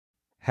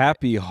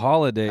Happy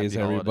holidays,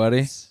 Happy everybody.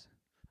 holidays.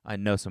 I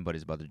know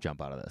somebody's about to jump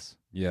out of this.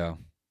 Yeah.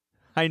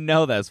 I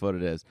know that's what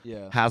it is.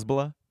 Yeah.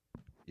 Hasbullah?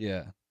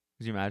 Yeah.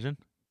 Could you imagine?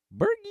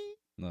 Bergie.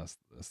 No,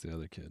 that's the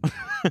other kid.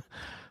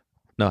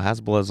 No,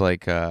 Hasbullah's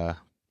like, I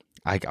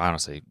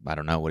honestly, I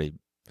don't know what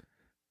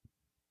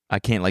I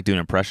can't like do an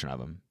impression of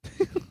him.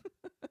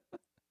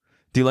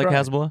 Do you like Try.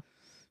 Hasbullah?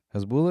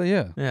 Hasbullah,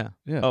 yeah. Yeah.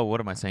 Yeah. Oh, what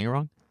am I saying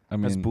wrong? I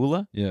mean,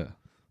 Hasbullah? yeah.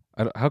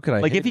 How could I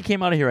Like hate if he it?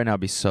 came out of here right now, I'd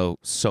be so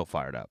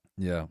fired up.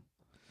 Yeah.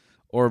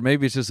 Or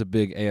maybe it's just a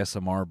big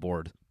ASMR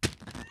board.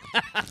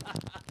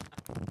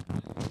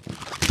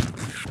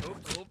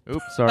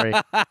 Oops, sorry.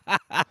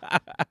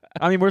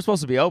 I mean, we're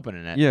supposed to be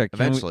opening it Yeah,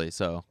 eventually,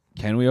 so.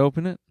 Can we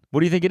open it? What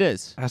do you think it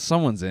is?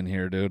 Someone's in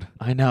here, dude.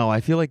 I know. I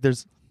feel like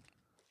there's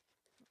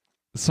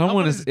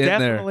Someone is in there.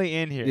 definitely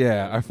in here.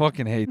 Yeah, I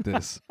fucking hate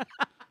this.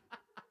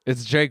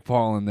 It's Jake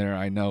Paul in there.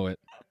 I know it.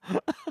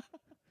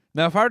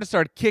 Now, if I were to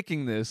start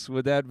kicking this,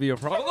 would that be a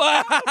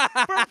problem?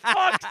 For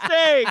fuck's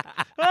sake!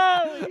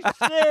 Holy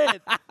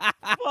shit!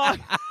 Fuck.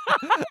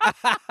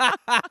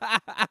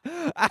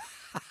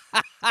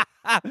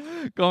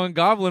 Going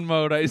Goblin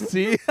mode, I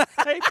see.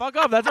 Hey, fuck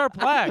off. That's our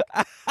plaque.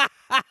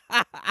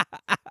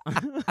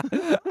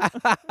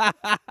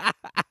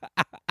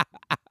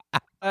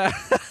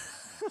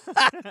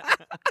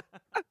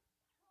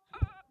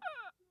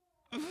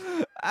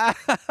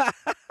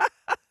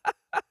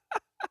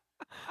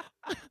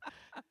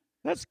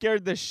 That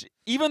scared the shit.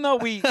 Even though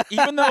we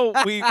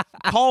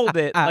called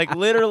it like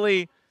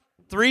literally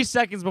 3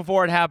 seconds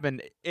before it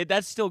happened,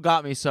 that still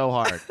got me so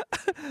hard.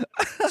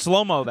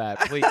 Slow mo that,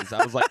 please.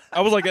 I was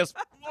like this.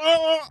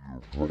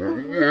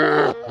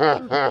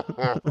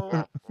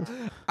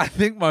 I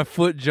think my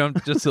foot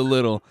jumped just a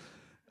little.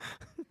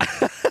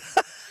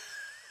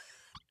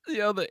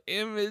 Yo, the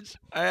image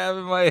I have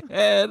in my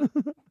head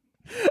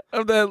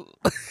of that.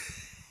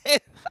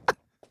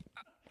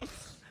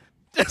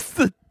 Just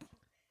the.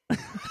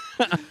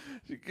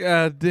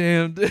 God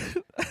damn, dude.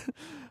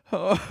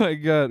 Oh, my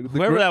God.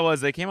 Whoever that was,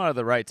 they came out at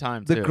the right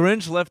time, The too.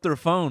 Grinch left their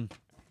phone.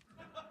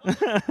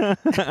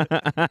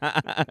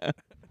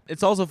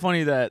 It's also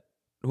funny that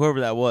whoever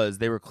that was,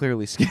 they were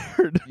clearly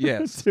scared.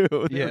 Yes. too. They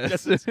were Yes.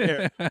 just as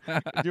scared.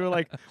 You were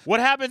like, what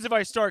happens if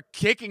I start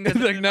kicking this?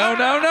 Like, no.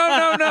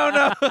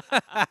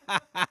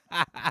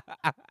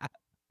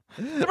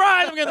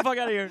 Surprise! I'm getting the fuck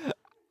out of here.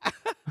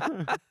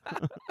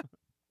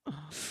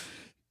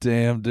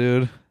 Damn,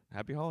 dude.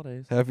 Happy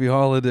holidays. Happy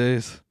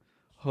holidays.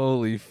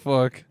 Holy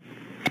fuck.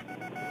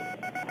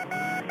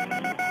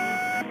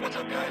 What's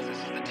up, guys? This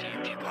is the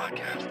TMG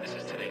podcast. This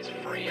is today's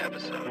free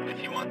episode.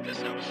 If you want this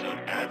episode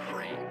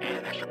ad-free and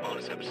an extra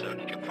bonus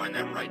episode, you can find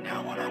that right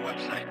now on our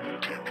website,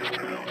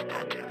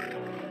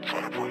 tmgstudios.tv.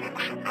 Sign up for a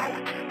membership now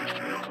at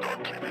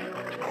tmgstudios.tv.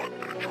 And if not,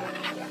 then enjoy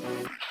this one.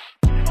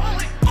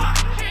 Holy fuck,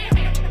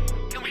 Jamie!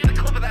 Can we get a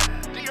clip of that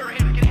deer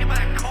getting hit by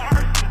that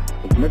car?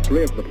 The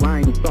mystery of the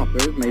flying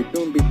saucers may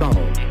soon be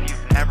solved. If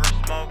you've never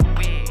smoked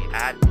weed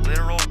at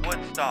literal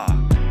Woodstock,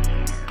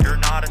 you're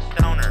not a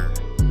stoner.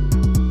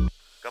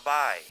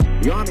 Goodbye.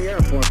 The Army Air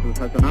Forces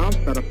has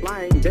announced that a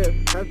flying disc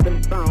has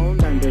been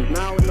found and is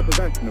now in the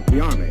possession of the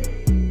Army.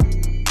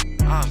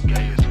 I'm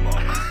gay as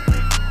fuck.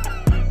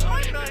 I'm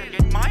trying to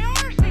get my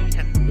arse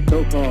eaten. The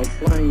so-called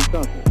flying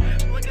saucer.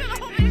 Look at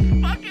all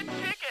these fucking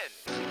chickens.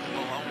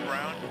 Malone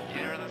Brown, you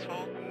hear this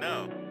hole?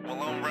 No.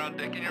 Malone Brown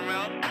dick in your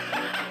mouth? No!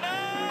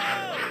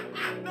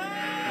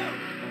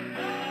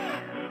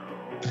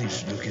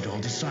 Please look at all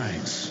the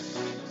signs.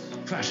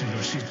 Fasten your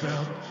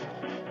seatbelt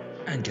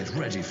and get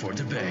ready for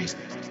debate.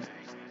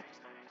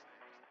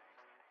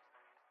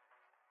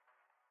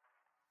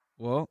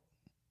 Well,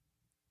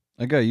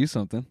 I got you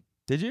something.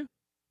 Did you?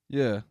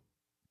 Yeah.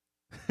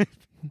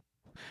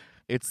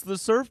 It's the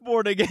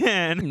surfboard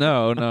again.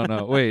 No.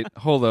 Wait,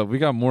 hold up. We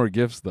got more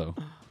gifts, though.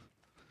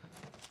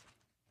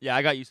 Yeah,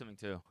 I got you something,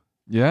 too.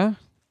 Yeah?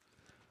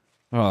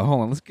 Oh,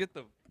 hold on. Let's get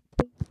the...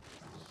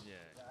 Yeah.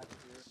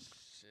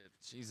 Shit.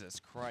 Jesus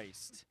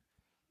Christ.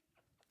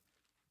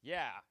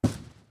 Yeah.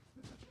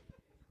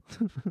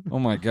 Oh,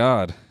 my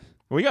God.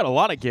 We got a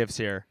lot of gifts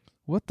here.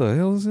 What the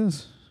hell is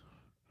this?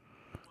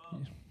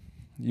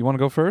 You want to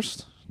go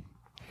first?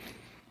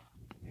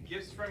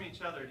 Gifts from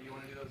each other. Do you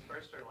want to do those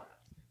first or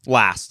last?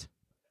 Last.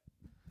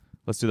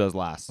 Let's do those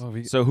last. Oh,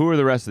 So who are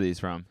the rest of these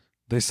from?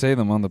 They say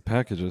them on the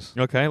packages.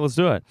 Okay, let's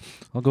do it.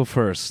 I'll go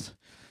first.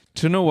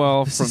 To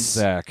Noel This from is-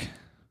 Zach.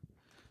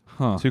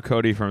 Huh. To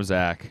Cody from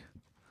Zach.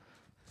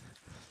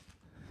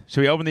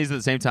 Should we open these at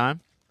the same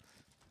time?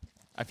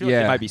 I feel like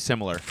Yeah. they might be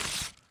similar.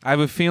 I have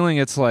a feeling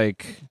it's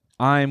like,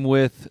 I'm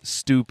with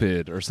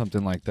stupid or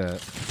something like that.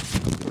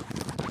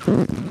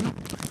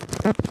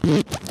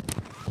 Get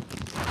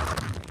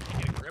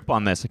a grip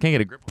on this. I can't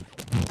get a grip on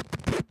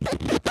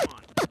it. Come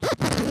on.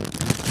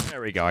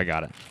 There we go. I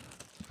got it.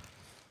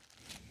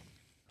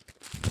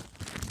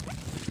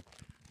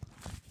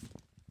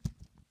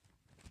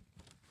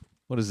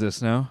 What is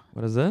this now?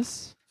 What is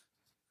this?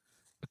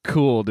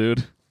 Cool,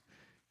 dude.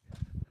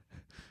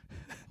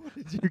 What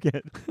did you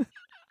get?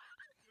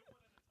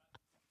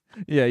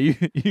 Yeah, you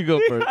go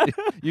first.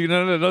 You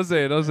no, don't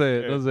say it. Don't say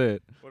it. Don't say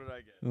it. What did I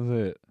get? Don't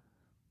say it.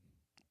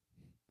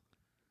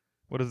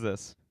 What is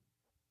this?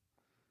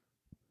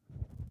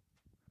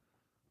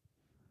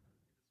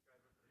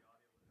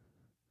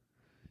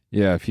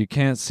 Yeah, if you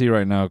can't see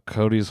right now,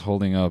 Cody's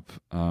holding up.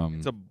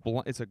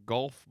 It's a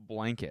golf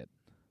blanket.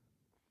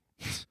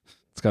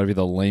 It's got to be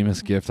the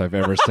lamest gift I've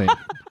ever seen.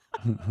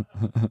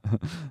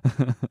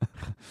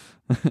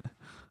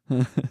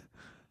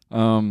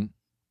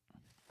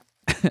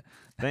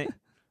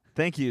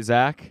 Thank you,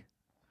 Zach.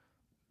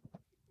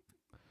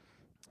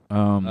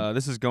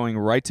 This is going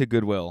right to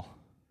Goodwill.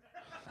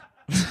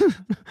 It's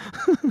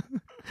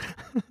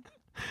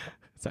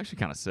actually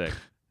kind of sick.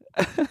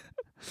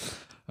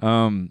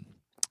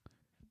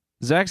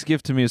 Zach's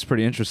gift to me is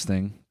pretty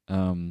interesting.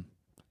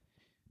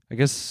 I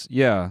guess,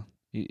 yeah,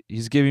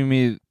 he's giving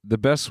me the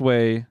best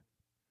way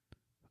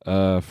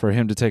for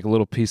him to take a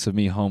little piece of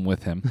me home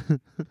with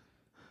him.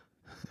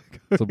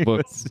 It's a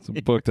book. It's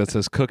a book that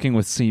says "Cooking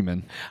with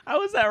Semen."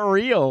 How is that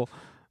real?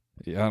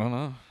 Yeah, I don't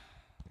know.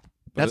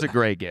 That's a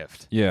great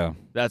gift. Yeah.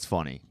 That's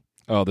funny.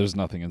 Oh, there's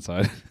nothing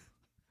inside.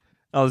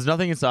 Oh, there's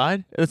nothing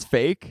inside? It's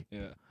fake?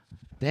 Yeah.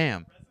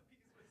 Damn.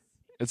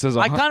 It says.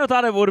 I kind of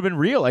thought it would have been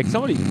real. Like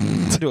somebody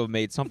had to have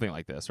made something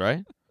like this,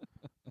 right?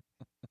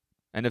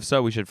 And if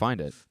so, we should find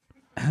it.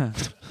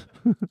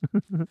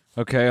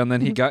 Okay, and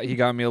then he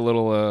got me a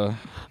little.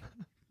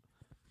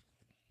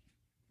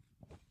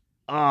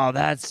 Oh,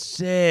 that's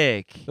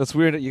sick. That's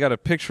weird. You got a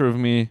picture of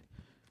me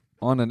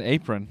on an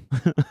apron.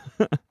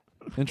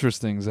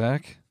 Interesting,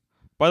 Zach.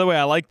 By the way,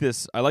 I like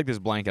this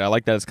blanket. I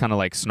like that it's kind of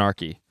like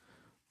snarky.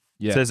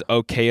 Yeah. It says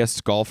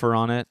okayest golfer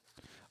on it.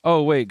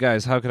 Oh wait,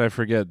 guys, how could I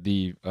forget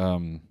the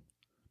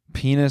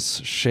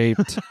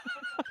penis-shaped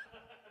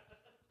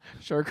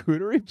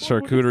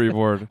charcuterie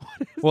board?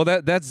 Well,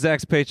 that's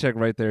Zach's paycheck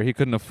right there. He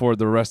couldn't afford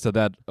the rest of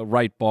that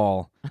right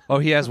ball. Oh,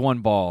 he has one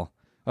ball.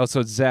 Oh,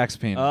 so it's Zach's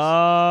penis.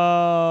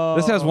 Oh.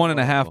 This has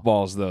 1.5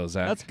 balls though,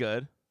 Zach. That's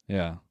good.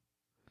 Yeah.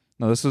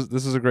 No, this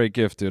is a great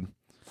gift, dude.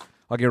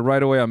 I'll get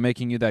right away on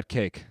making you that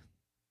cake.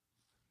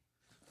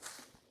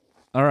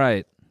 All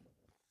right.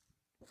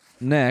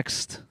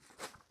 Next.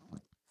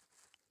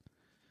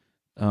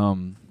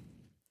 Who's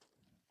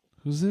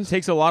this? It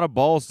takes a lot of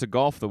balls to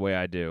golf the way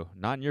I do.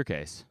 Not in your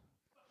case.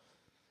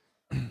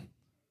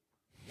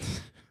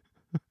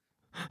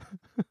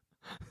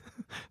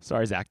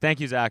 Sorry, Zach. Thank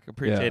you, Zach.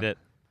 Appreciate it.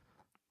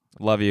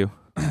 Love you.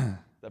 Is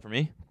that for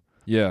me?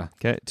 Yeah.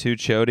 Okay. To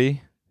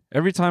Chody.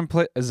 Every time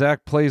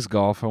Zach plays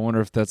golf, I wonder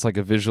if that's like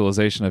a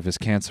visualization of his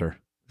cancer.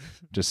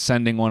 Just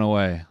sending one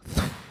away.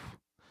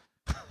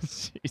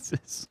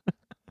 Jesus.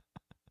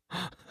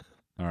 All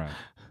right.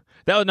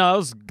 That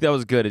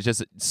was good. It's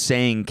just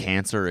saying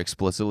cancer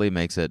explicitly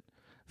makes it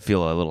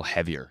feel a little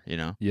heavier, you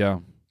know? Yeah.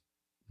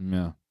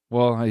 Yeah.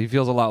 Well, he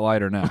feels a lot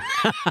lighter now.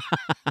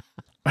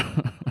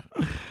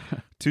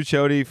 To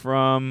Chody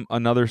from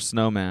another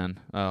snowman.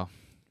 Oh,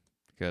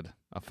 good.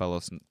 A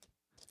fellow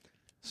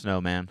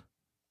snowman.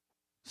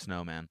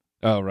 Snowman.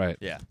 Oh, right.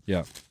 Yeah.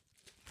 Yeah.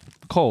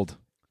 Cold.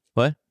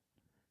 What?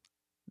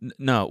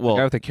 No, well.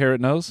 Guy with the carrot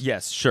nose?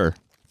 Yes, sure.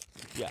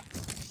 Yeah.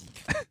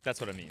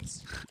 That's what it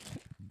means.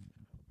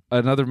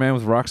 Another man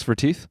with rocks for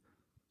teeth?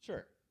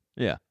 Sure.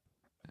 Yeah.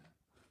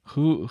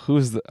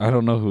 Who's the... I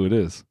don't know who it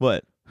is.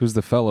 What? Who's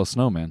the fellow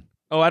snowman?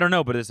 Oh, I don't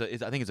know, but I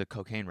think it's a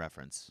cocaine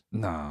reference.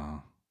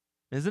 No.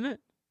 Isn't it?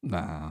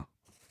 Nah.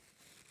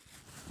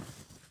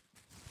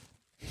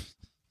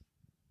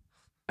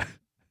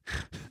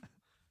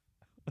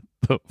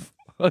 The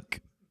fuck?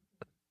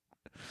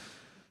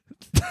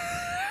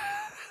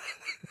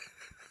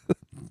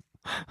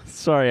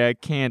 Sorry, I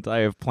can't. I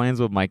have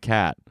plans with my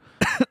cat.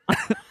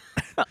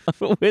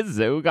 Who is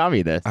it? Who got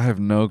me this? I have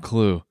no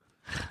clue.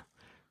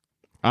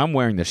 I'm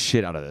wearing the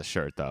shit out of this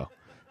shirt, though.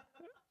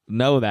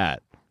 Know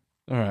that.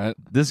 All right.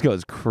 This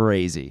goes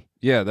crazy.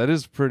 Yeah, that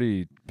is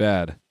pretty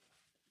bad.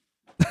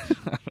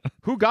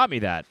 Who got me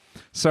that?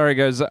 Sorry,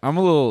 guys. I'm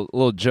a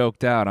little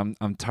joked out.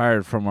 I'm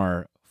tired from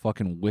our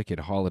fucking wicked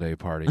holiday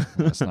party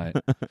last night.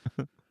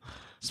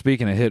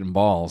 Speaking of hitting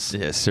balls.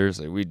 Yeah,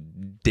 seriously. We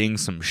ding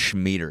some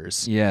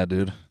schmeaters. Yeah,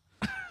 dude.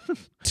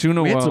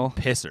 Tuna We hit some well.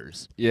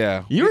 pissers.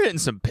 Yeah. You were hitting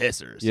some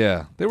pissers.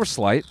 Yeah. They were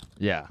slight,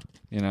 Yeah.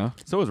 you know.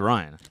 So was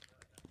Ryan.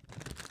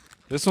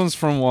 This one's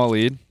from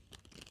Waleed.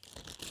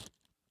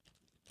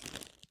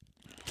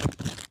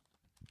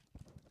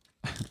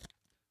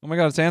 Oh my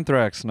god, it's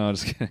anthrax. No,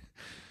 just kidding.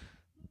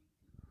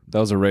 That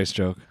was a race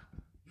joke.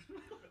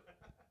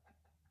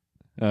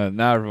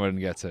 Now everyone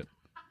gets it.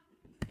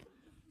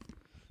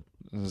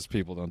 Those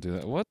people don't do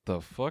that. What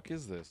the fuck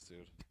is this,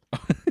 dude?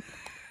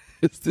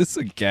 Is this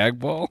a gag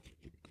ball?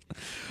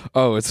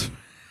 Oh, it's...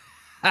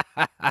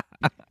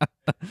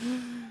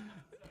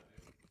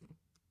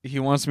 He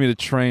wants me to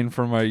train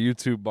for my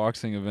YouTube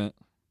boxing event.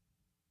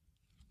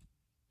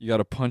 You got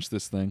to punch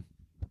this thing.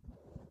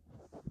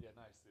 Yeah,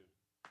 nice, dude.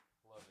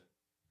 Love it.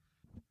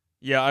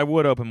 Yeah, I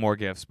would open more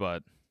gifts,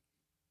 but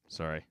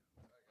sorry.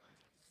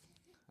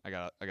 I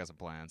got some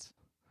plans.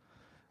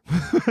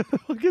 What the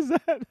fuck is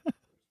that?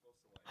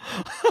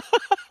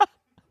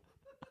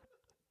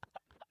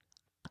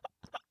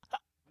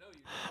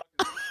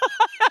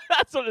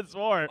 That's what it's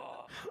for.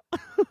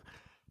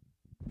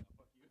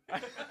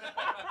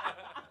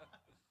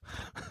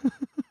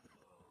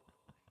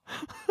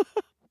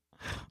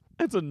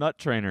 It's a nut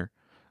trainer.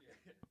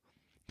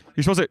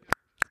 You're supposed to.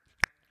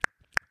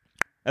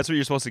 That's what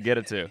you're supposed to get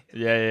it to.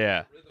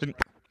 Yeah.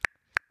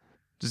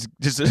 Just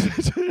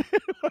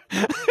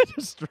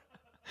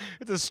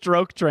it's a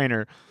stroke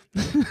trainer.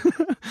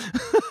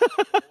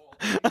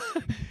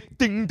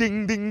 Ding,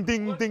 ding, ding,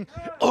 ding, ding.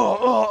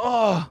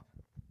 Oh.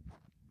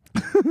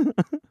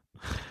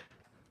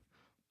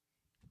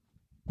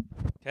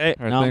 Okay,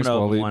 All right, now thanks, I'm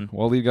gonna open Waleed. one.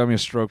 Waleed got me a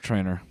stroke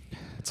trainer.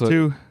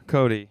 To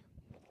Cody.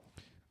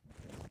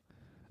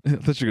 I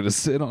thought you were gonna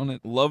sit on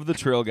it. Love the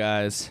trill,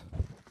 guys.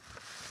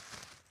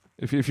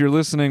 If you're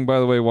listening, by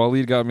the way,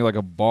 Waleed got me like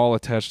a ball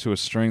attached to a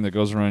string that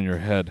goes around your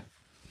head,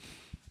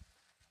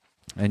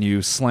 and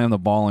you slam the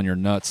ball on your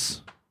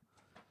nuts.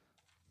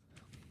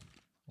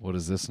 What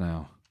is this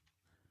now?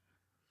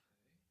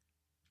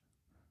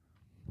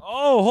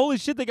 Oh, holy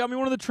shit! They got me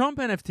one of the Trump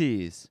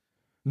NFTs.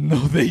 No,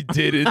 they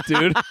didn't,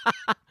 dude.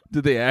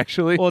 Did they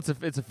actually? Well, it's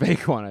a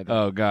fake one. I think.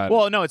 Oh God.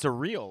 Well, no, it's a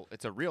real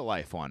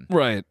life one.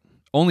 Right.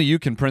 Only you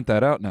can print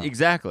that out now.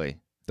 Exactly.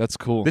 That's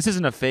cool. This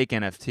isn't a fake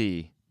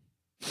NFT,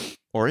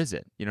 or is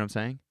it? You know what I'm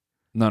saying?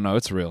 No,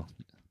 it's real.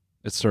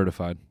 It's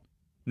certified.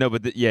 No,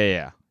 but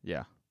yeah.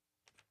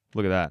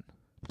 Look at that.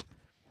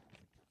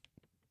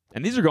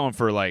 And these are going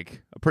for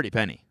like a pretty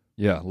penny.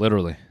 Yeah,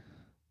 literally.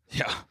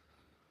 Yeah.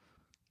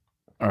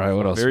 All right,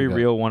 what else? Very we got?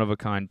 real, one of a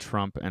kind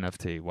Trump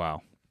NFT.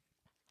 Wow.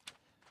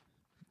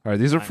 All right,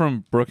 these are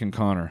from Brooke and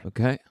Connor.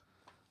 Okay.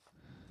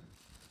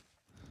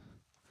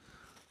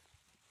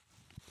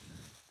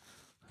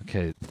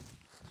 Okay.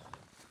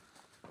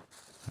 All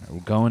right, we're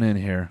going in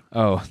here.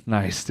 Oh,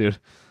 nice, dude.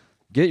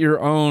 Get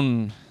your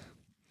own.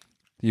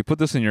 Do you put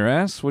this in your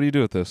ass? What do you do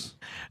with this?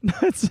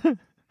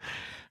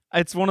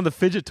 It's one of the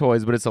fidget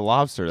toys, but it's a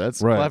lobster. That's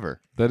Right.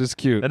 clever. That is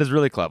cute. That is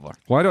really clever.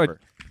 Why do I?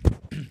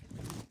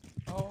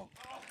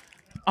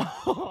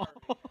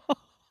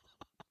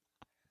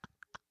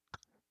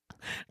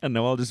 And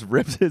Noel just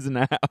ripped his in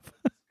half.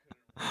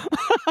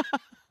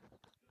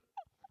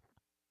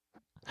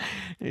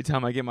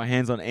 Anytime I get my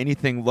hands on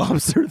anything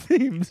lobster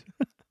themed,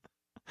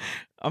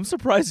 I'm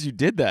surprised you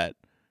did that.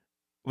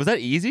 Was that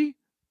easy?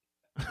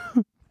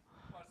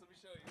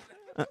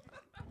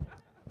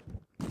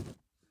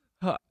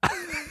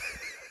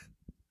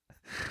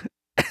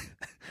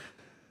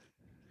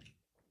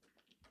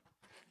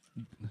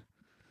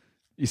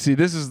 You see,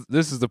 this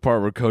is the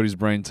part where Cody's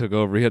brain took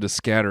over. He had to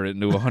scatter it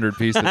into 100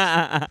 pieces.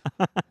 Damn,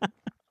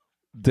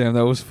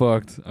 that was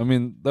fucked. I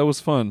mean, that was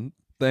fun.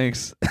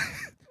 Thanks.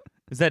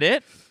 Is that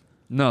it?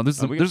 No,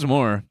 there's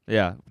more.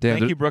 Yeah. Damn,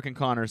 Thank you, Brooke and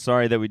Connor.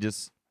 Sorry that we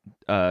just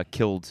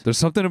killed. There's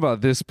something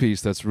about this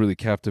piece that's really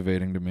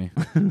captivating to me.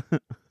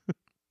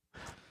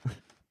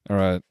 All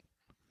right.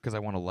 Because I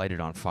want to light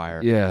it on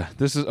fire. Yeah.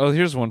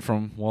 Here's one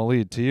from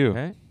Waleed to you.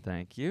 Okay.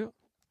 Thank you.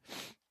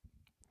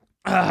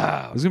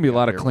 There's going to be a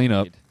lot of Here,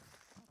 cleanup. Waleed.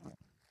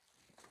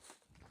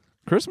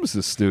 Christmas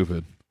is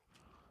stupid.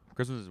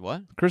 Christmas is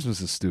what? Christmas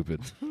is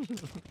stupid.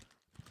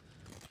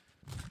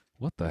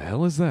 What the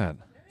hell is that?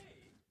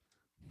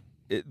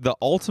 The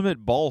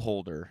ultimate ball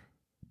holder.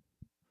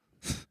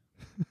 You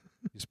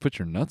just put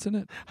your nuts in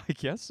it? I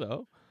guess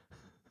so.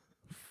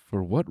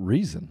 For what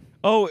reason?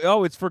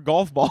 Oh, it's for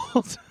golf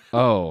balls.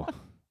 Oh.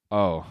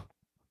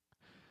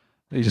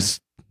 You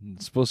just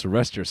supposed to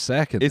rest your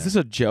sack in Is there. this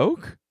a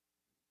joke?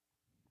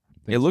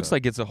 Think It looks so.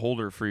 like it's a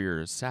holder for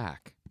your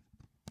sack.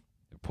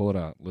 Pull it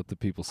out. Let the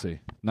people see.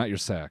 Not your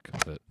sack,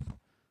 but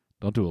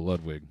don't do a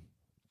Ludwig.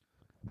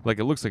 Like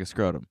it looks like a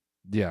scrotum,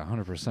 Yeah,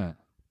 100%.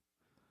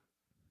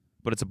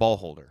 but it's a ball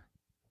holder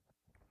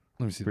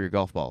Let me see. for your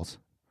golf balls.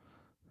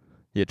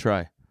 Yeah,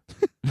 try.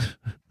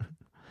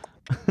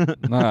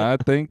 Nah, I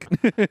think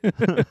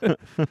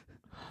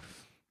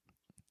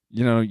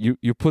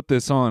you put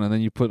this on and then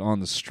you put on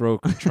the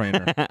stroke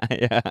trainer.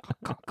 Yeah.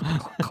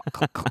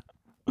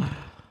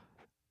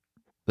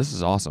 This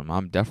is awesome.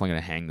 I'm definitely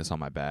going to hang this on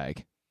my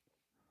bag.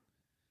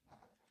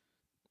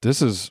 This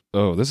is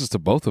to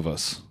both of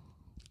us.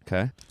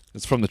 Okay.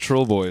 It's from the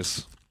Trill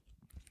Boys.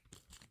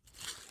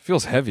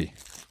 Feels heavy.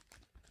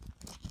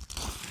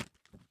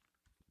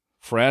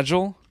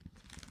 Fragile.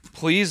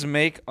 Please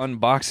make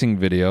unboxing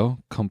video.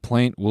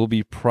 Complaint will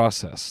be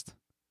processed.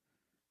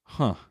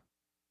 Huh.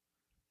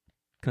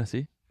 Can I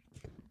see?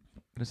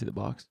 Can I see the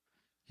box?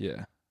 Yeah.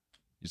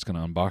 You just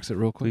gonna unbox it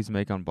real quick? Please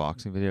make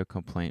unboxing video.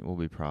 Complaint will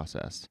be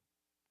processed.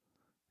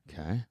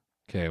 Okay.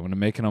 Okay, I'm gonna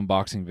make an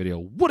unboxing video.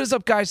 What is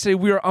up, guys? Today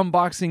we are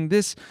unboxing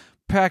this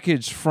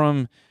package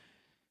from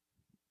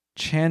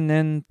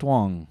Chanen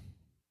Tuong.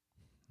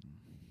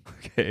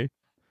 Okay.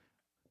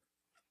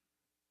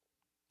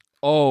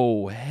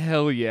 Oh,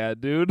 hell yeah,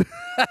 dude.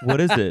 What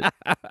is it?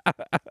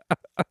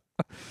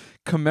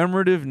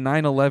 Commemorative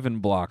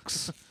 9/11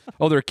 blocks.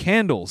 Oh, they're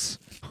candles.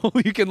 Oh,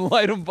 you can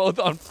light them both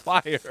on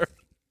fire.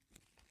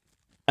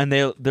 And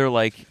they're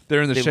like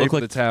They're in the they shape look of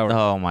like the tower.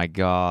 Oh my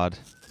god.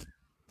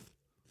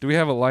 Do we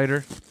have a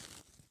lighter?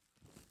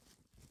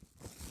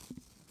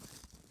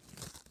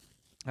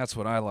 That's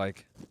what I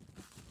like.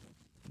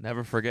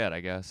 Never forget,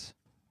 I guess.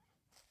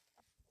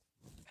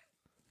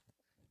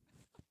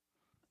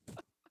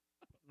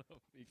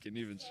 You can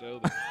even show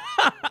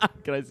that.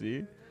 Can I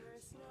see?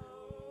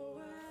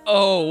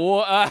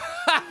 Oh,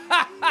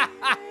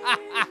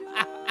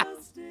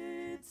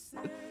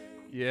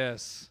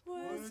 yes.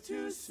 What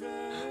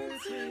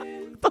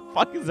the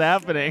fuck is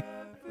happening?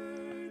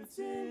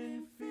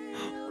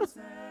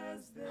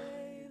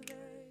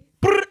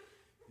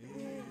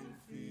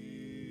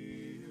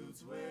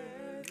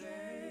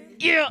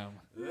 Yeah.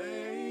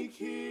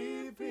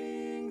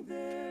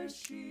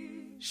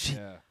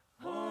 Yeah.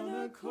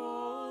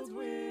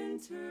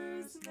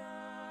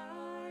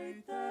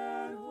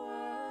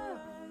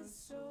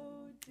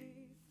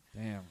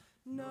 Damn.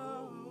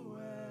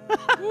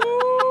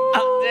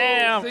 Oh,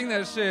 damn. Sing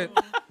that shit.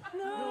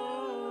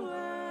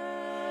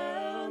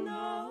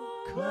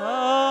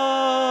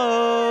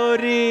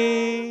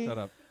 Cody. Shut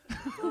up.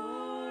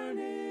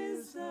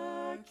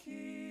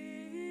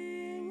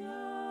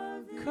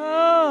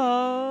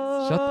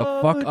 Shut the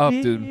fuck up,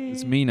 dude.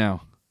 It's me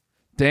now.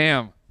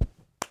 Damn.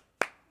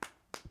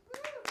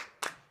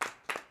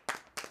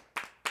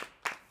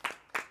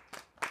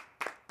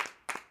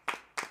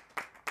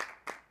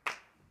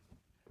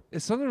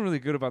 It's something really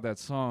good about that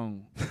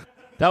song.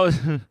 That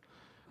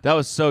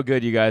was so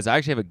good, you guys. I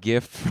actually have a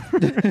gift.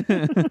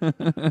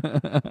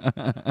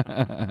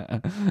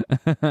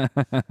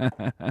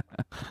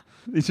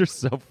 These are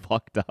so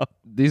fucked up.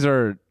 These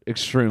are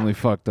extremely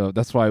fucked up.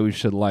 That's why we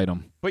should light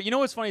them. But you know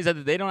what's funny is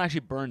that they don't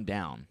actually burn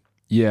down.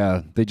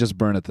 Yeah, they just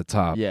burn at the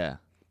top. Yeah.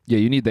 Yeah,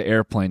 you need the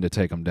airplane to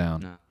take them down.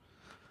 No.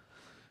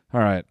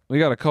 All right, we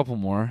got a couple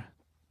more.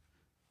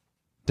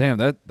 Damn,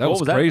 that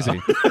was that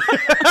crazy.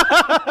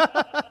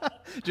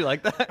 Did you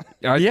like that?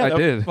 I that was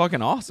did.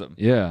 fucking awesome.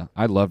 Yeah,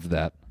 I loved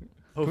that.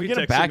 Oh, we he get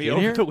him texted back me in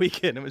over here? the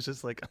weekend. It was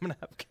just like, I'm gonna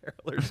have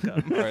carolers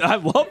come. I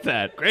love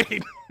that. Great. All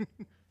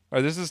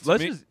right, this is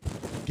Let's just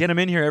get him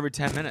in here every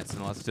 10 minutes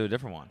and let's do a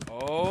different one.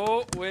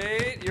 Oh,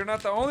 wait, you're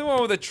not the only one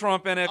with a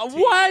Trump NFT.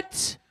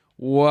 What?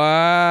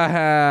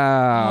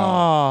 Wow.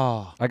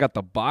 Oh. I got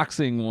the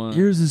boxing one.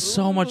 Yours is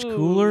so much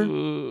cooler.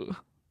 Ooh.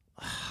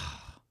 Hell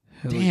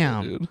yeah,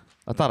 Damn. dude.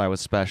 I thought I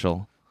was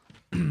special.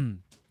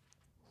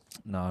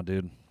 Nah,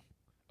 dude.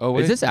 Oh,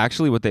 wait. Is this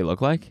actually what they look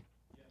like?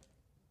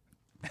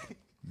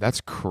 That's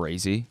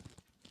crazy.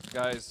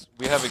 Guys,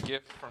 we have a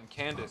gift from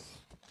Candace.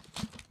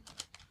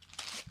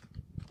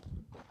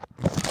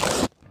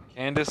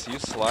 Candace, you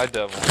sly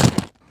devil.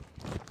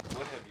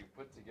 What have you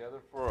put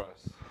together for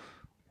us?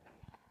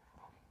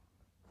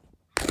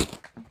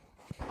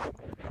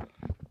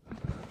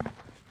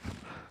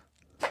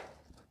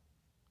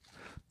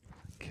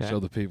 Okay. Show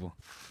the people.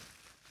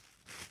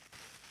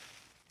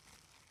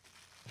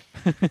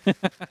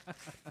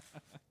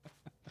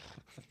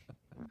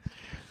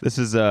 This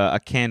is a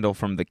candle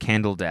from the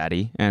Candle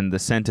Daddy, and the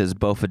scent is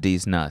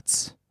Bofadis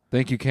nuts.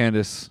 Thank you,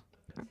 Candace.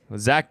 Well,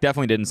 Zach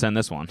definitely didn't send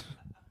this one.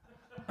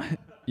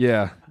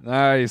 Yeah,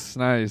 nice.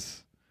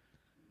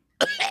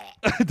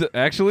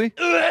 Actually?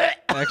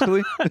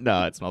 Actually?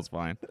 No, it smells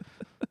fine.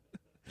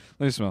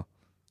 Let me smell.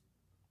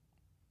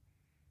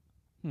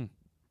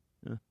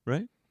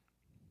 Right?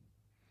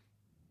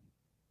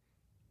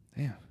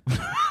 Damn.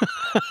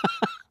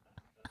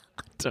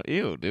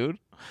 Ew, dude.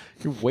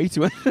 You're way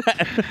too into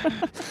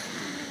that.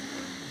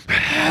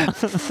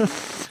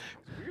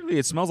 Weirdly,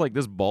 it smells like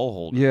this bowl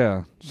holder.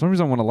 Yeah. For some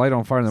reason I want to light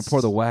on fire and then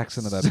pour the wax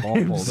into that ball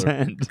Same holder.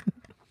 scent.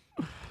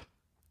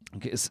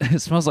 Okay,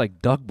 it smells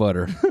like duck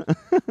butter.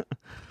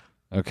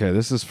 Okay,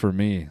 this is for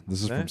me.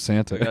 This is from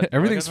Santa.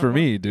 Everything's for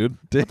me, dude.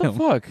 Damn. What the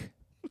fuck?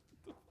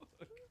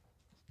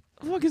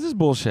 The fuck is this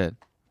bullshit?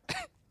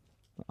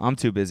 I'm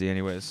too busy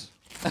anyways.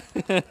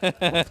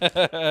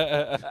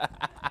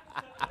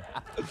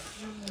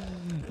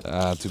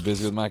 Too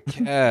busy with my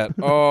cat.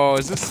 Oh,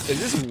 is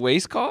this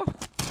waist call?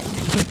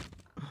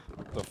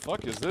 What the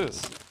fuck is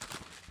this?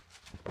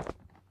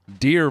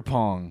 Deer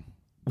pong.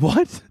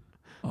 What?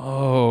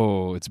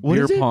 Oh, it's What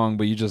beer is it? pong,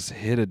 but you just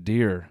hit a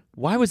deer.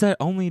 Why was that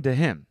only to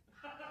him?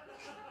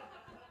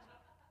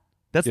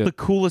 That's Yeah. the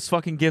coolest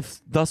fucking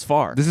gift thus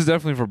far. This is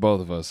definitely for both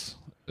of us.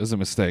 It was a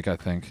mistake, I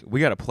think. We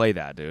gotta play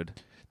that, dude.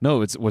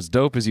 No, it's what's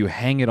dope is you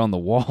hang it on the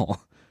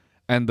wall,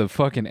 and the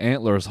fucking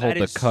antlers hold That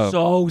the is cup.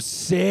 so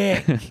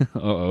sick.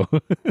 Uh-oh.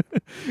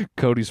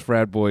 Cody's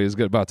frat boy is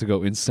about to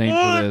go insane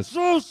for this.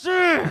 So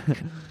sick.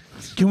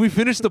 Can we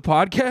finish the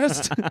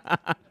podcast?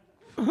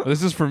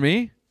 This is for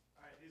me?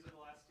 All right, these are the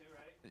last two,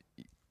 right?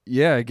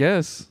 Yeah, I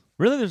guess.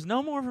 Really? There's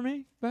no more for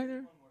me back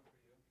there?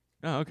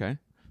 Oh, okay.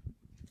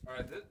 All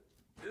right,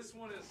 this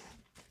one is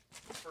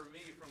for me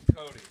from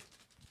Cody.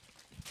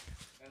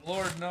 And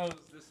Lord knows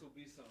this will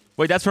be some.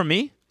 Wait, that's from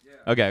me?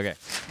 Yeah. Okay.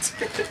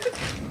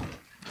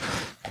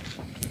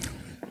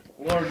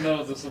 Lord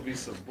knows this will be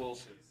some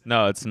bullshit.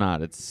 No, it's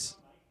not. It's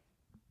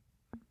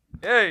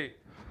Hey!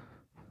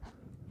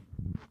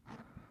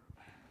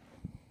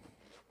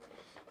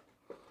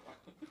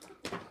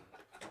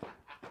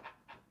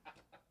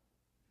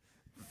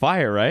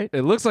 fire, right?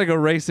 It looks like a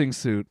racing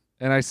suit.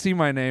 and I see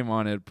my name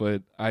on it,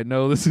 but I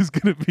know this is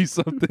gonna be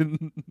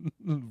something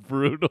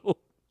brutal.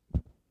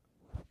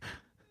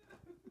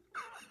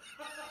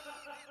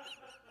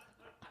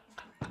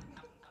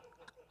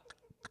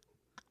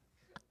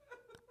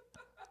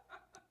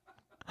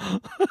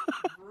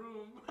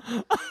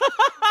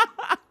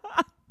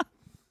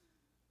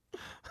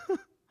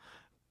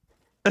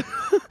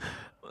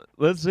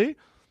 Let's see.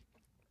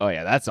 Oh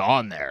yeah, that's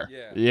on there.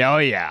 Yeah. Oh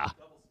yeah.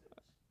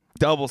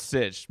 Double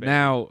stitched. baby.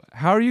 Now,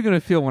 how are you gonna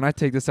feel when I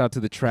take this out to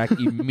the track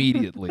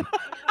immediately?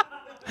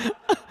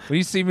 When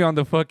you see me on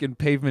the fucking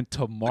pavement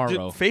tomorrow, Dude,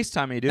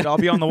 FaceTime me, dude. I'll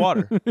be on the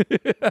water.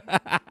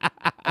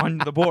 On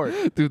the board.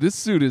 dude, this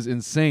suit is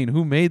insane.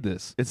 Who made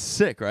this? It's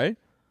sick, right?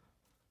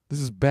 This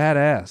is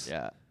badass.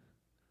 Yeah.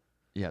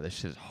 Yeah, this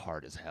shit is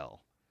hard as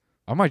hell.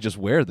 I might just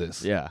wear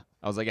this. Yeah.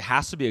 I was like, it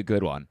has to be a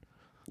good one.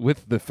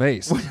 With the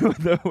face. with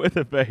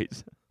the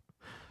face.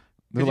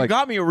 They're You like,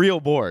 got me a real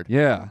board.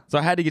 yeah. So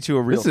I had to get you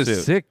a real This is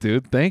suit. sick,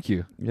 dude. Thank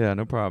you. Yeah,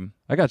 no problem.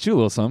 I got you a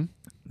little something.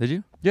 Did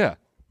you? Yeah.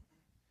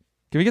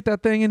 Can we get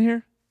that thing in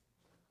here?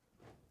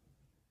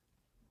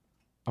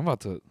 I'm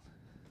about to. Let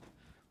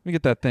me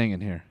get that thing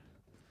in here.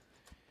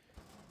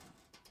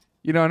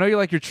 You know, I know you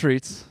like your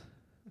treats.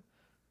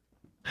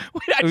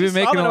 Wait, I We've just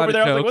been saw making that a lot over of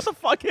there. I was like, jokes. what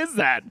the fuck is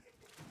that?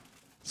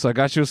 So I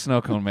got you a snow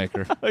cone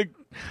maker. Like,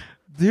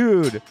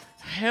 dude,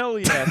 hell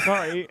yeah.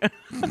 Sorry.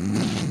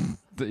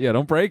 Yeah,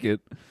 don't break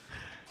it.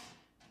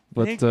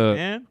 But Thank you,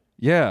 man.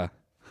 yeah.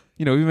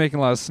 You know, we've been making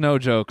a lot of snow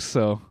jokes,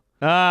 so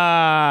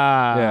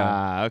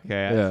Ah,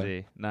 okay, I Yeah.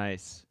 see.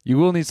 Nice. you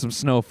will need some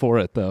snow for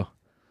it though.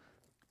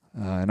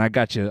 And I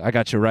got you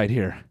right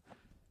here.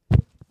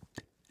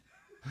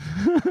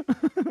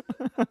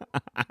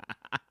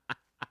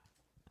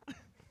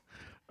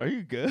 Are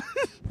you good?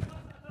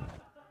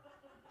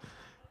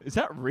 Is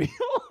that real?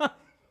 I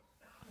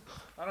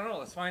don't know,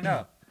 let's find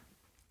out.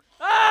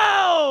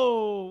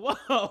 Oh,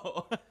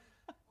 whoa.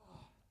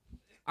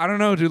 I don't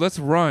know, dude. Let's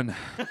run.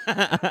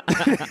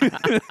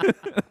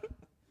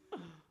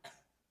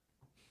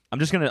 I'm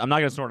not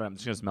gonna snort it. I'm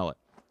just gonna smell it.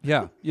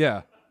 Yeah,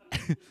 yeah.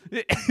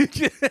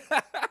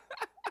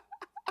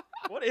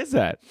 What is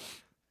that?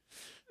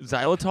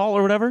 Xylitol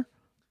or whatever?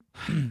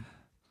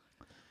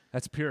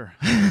 That's pure.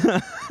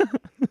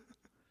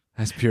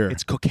 That's pure.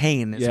 It's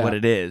cocaine is Yeah. what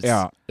it is.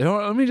 Yeah. You know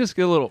what, let me just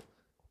get a little.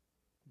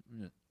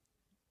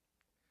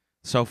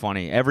 So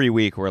funny. Every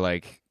week we're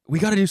like, we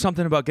got to do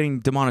something about getting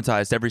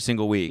demonetized every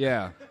single week.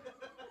 Yeah.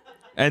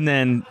 And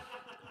then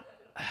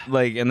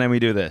we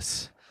do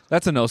this.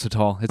 That's a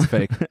nositol. It's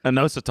fake. A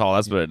nositol,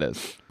 that's what it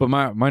is. But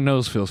my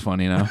nose feels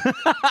funny now.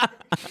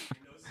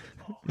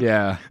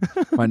 Yeah.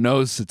 My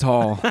nose is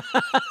tall.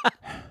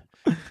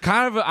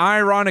 Kind of an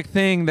ironic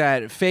thing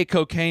that fake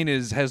cocaine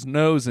has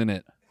nose in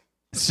it.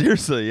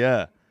 Seriously,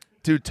 yeah.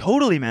 Dude,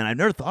 totally, man. I've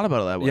never thought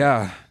about it that way.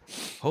 Yeah.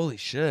 Holy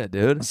shit,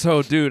 dude.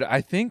 So, dude, I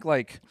think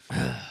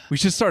we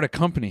should start a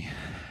company.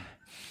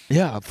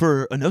 Yeah,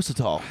 for a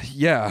nositol.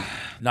 Yeah.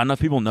 Not enough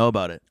people know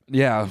about it.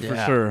 Yeah, for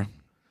Yeah. sure.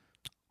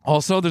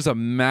 Also, there's a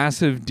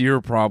massive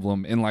deer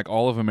problem in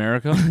all of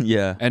America,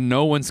 Yeah. and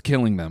no one's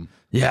killing them.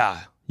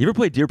 Yeah. You ever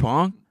play deer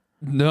pong?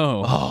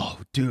 No. Oh,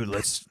 dude,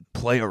 let's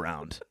play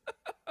around.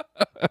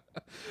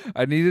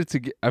 I needed to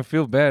get. I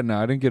feel bad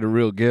now. I didn't get a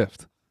real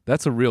gift.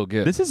 That's a real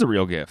gift. This is a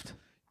real gift.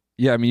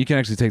 Yeah, I mean, you can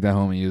actually take that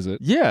home and use it.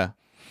 Yeah.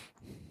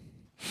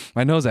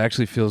 My nose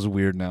actually feels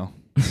weird now.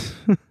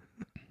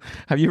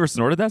 Have you ever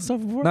snorted that stuff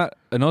before? Not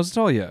a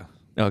nositol, yeah.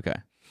 Okay.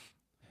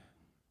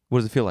 What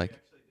does it feel like?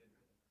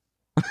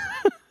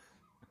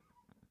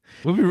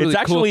 It would be really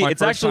cool if my it's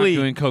first time actually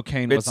doing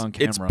cocaine was on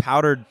It's camera.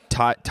 powdered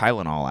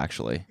Tylenol,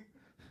 actually.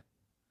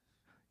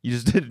 You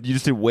just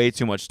did way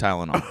too much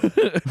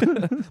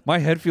Tylenol. My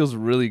head feels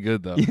really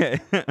good though. Yeah.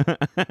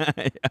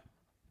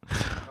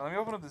 Let me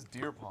open up this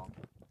deer pong.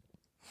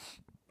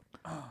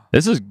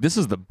 This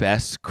is the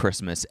best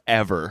Christmas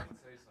ever.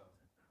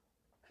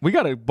 We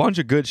got a bunch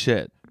of good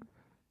shit.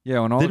 Yeah,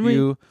 when all Didn't of we?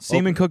 you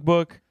Semen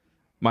cookbook,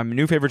 my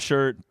new favorite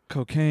shirt,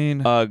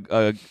 cocaine.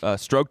 a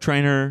stroke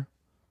trainer,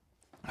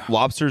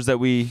 lobsters that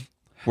we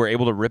were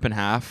able to rip in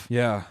half,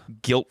 Yeah.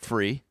 guilt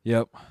free.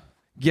 Yep.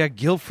 Yeah,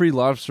 guilt-free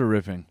lobster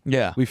ripping.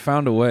 Yeah. We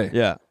found a way.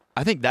 Yeah.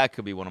 I think that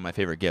could be one of my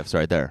favorite gifts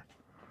right there.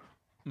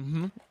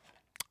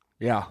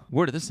 Yeah.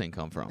 Where did this thing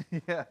come from?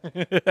 Yeah.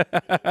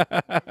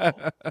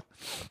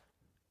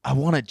 I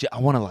want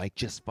to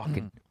just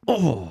fucking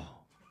Oh,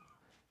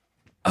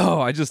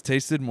 I just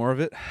tasted more of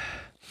it.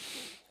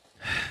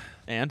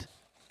 and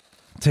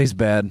Tastes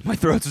bad. my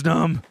throat's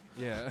numb.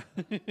 Yeah.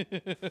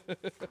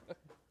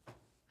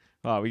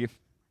 Oh,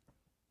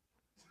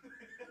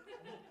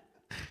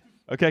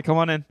 Okay, come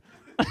on in.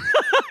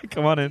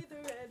 Come on in.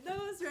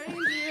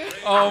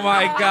 Oh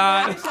my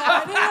God.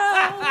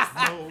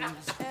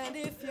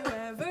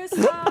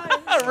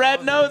 A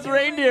red-nosed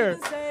reindeer.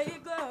 All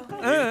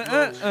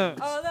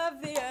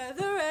of the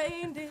other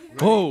reindeer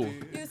Oh.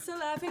 used to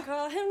laugh and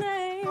call him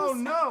names. Oh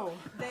no!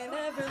 They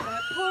never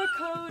let poor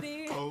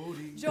Cody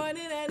join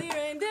in any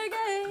reindeer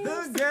games.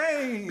 The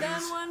games!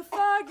 Then one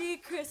foggy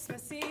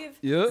Christmas Eve,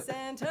 Yep.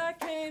 Santa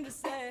came to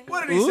say,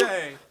 What did he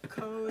say?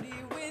 Cody,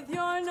 with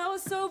your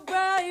nose so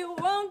bright,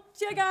 won't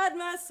you guide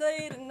my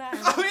sleigh tonight?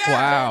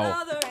 Wow. And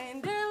all the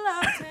reindeer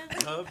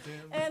loved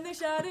him, and they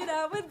shouted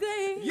out with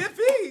glee.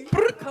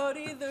 Yippee!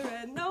 Cody, the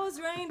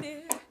red-nosed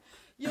reindeer,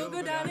 you'll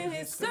go down in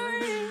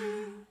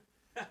history.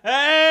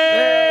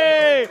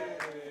 Hey!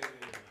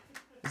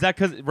 Is that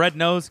because red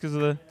nose? Because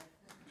of the?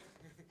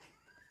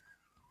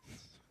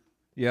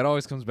 Yeah, it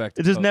always comes back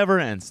to It just Coke. never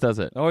ends, does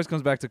it? It always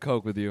comes back to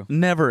Coke with you.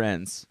 Never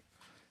ends.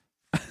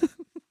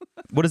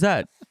 What is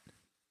that?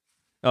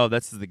 Oh,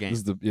 that's the game. This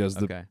is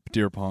the Okay.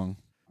 deer pong.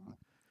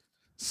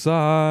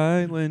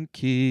 Silent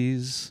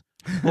keys,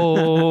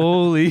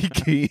 holy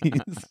keys.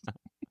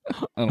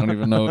 I don't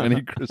even know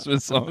any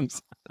Christmas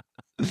songs.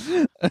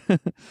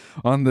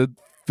 On the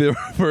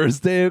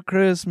first day of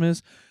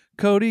Christmas,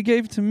 Cody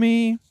gave to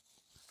me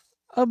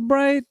a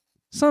bright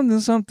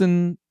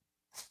something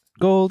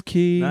gold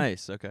key.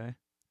 Nice. Okay.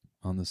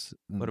 On this,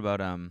 What about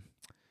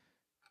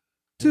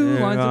two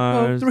lines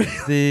of Coke, three.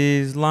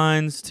 These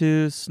lines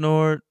to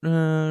snort.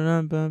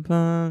 Oh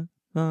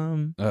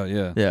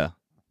yeah. Yeah.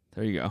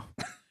 There you go.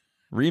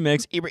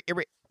 Remix.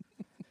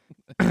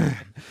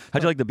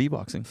 How'd you like the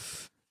beatboxing?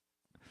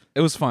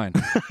 It was fine.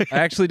 I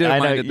actually didn't I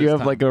know mind it this you have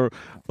time.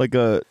 like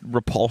a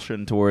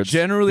repulsion towards.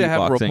 Generally, I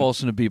have a beatboxing.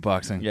 repulsion to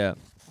beatboxing. Yeah,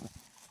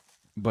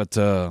 But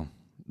no,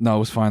 it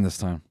was fine this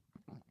time.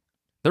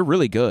 they're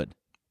really good.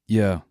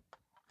 Yeah.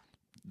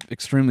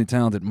 Extremely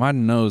talented. My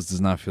nose does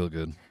not feel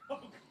good.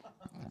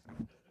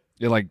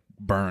 It like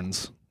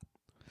burns.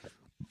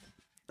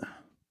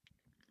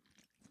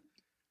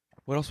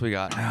 What else we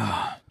got?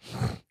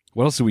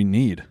 What else do we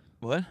need?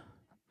 What?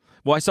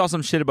 Well, I saw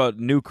some shit about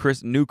new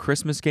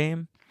Christmas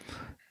game.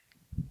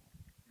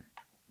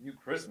 New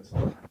Christmas.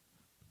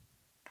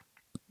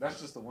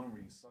 That's just the one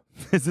where you suck.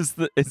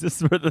 Is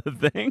this for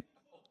the thing?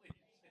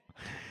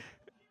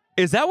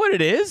 Is that what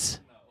it is?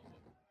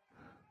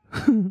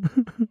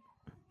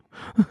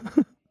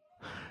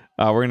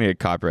 Oh, we're gonna get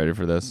copyrighted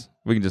for this.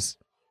 We can just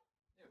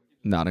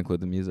not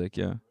include the music.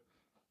 Yeah.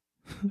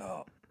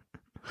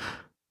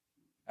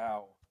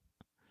 Ow.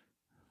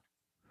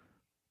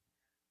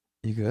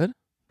 You good?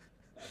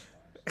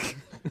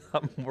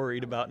 I'm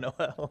worried about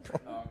Noel.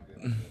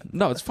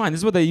 No, it's fine.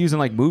 This is what they use in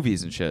like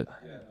movies and shit.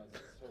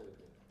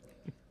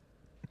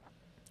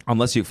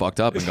 Unless you fucked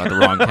up and got the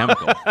wrong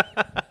chemical.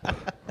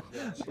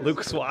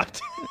 Luke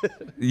swapped.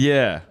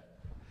 Yeah.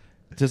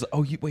 Just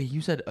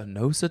you said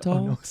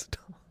inositol?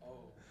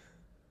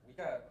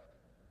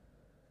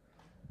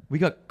 We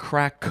got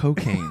crack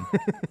cocaine.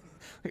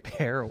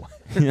 Heroin.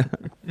 Yeah.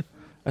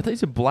 I thought you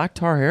said black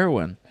tar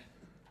heroin.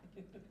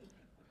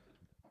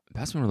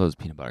 Pass me one of those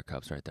peanut butter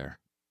cups right there.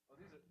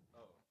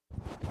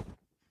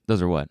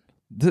 Those are what?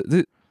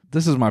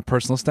 This is my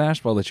personal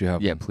stash, but I'll let you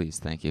have Yeah, them. please.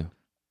 Thank you.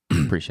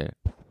 Appreciate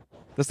it.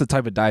 That's the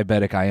type of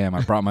diabetic I am.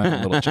 I brought my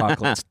own little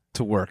chocolates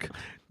to work.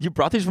 You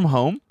brought these from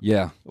home?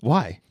 Yeah.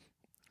 Why?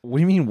 What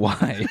do you mean,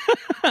 why?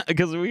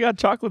 Because we got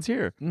chocolates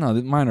here. No,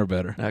 mine are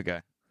better. Okay.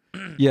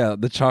 Yeah,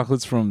 the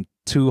chocolates from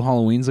 2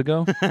 Halloweens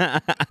ago.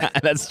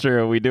 That's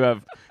true. We do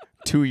have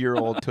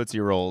 2-year-old Tootsie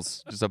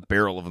Rolls. Just a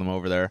barrel of them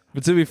over there.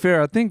 But to be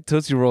fair, I think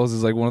Tootsie Rolls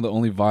is like one of the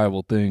only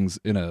viable things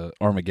in a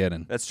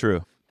Armageddon. That's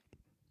true.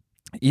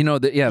 You know,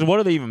 So what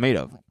are they even made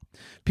of?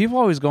 people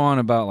always go on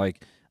about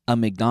like a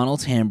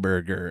McDonald's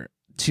hamburger,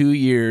 2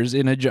 years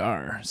in a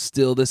jar,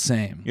 still the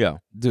same. Yeah.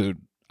 Dude,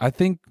 I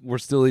think we're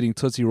still eating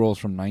Tootsie Rolls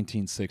from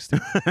 1960.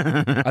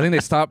 I think they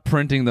stopped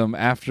printing them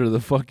after the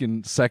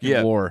fucking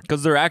Second War.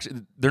 Because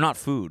they're not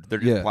food. They're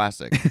just Yeah.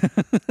 plastic.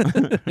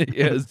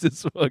 Yeah, it's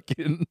just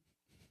fucking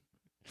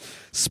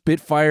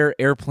Spitfire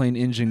airplane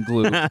engine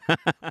glue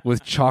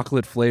with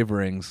chocolate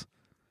flavorings.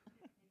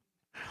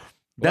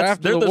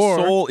 After They're the war,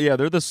 sole. Yeah,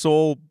 they're the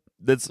sole.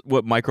 That's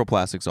what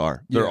microplastics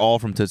are. They're Yeah. all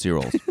from Tootsie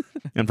Rolls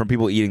and from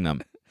people eating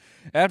them.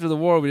 after the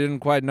war, we didn't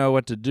quite know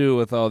what to do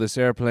with all this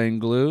airplane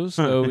glue,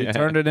 so we Yeah.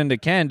 turned it into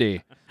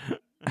candy.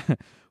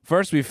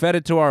 First, we fed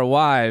it to our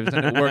wives,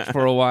 and it worked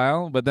for a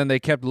while, but then they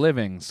kept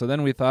living. So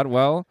then we thought,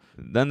 well,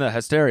 Then the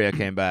hysteria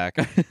came back.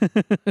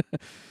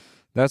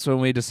 that's when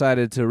we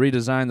decided to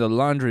redesign the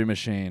laundry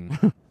machine.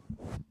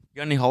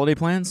 Got any holiday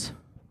plans?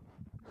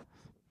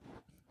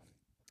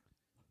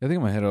 I think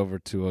I'm gonna head over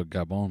to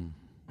Gabon.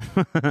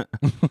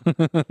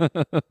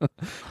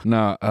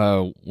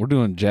 No, we're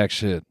doing jack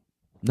shit.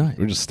 Nice.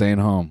 We're just staying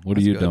home. What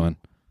That's are you good. doing?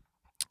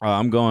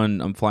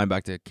 I'm flying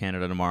back to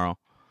Canada tomorrow.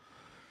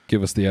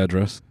 Give us the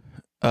address.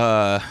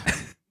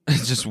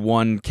 It's just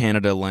one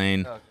Canada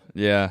lane.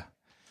 Yeah.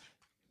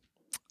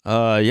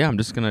 Yeah, I'm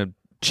just gonna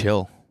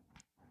chill.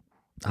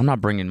 I'm not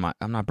bringing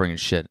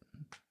shit.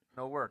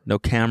 No work. No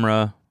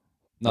camera,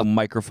 no Nothing.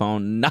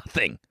 microphone,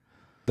 nothing.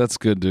 That's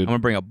good, I'm dude. gonna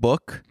bring a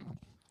book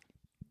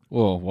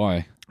Well,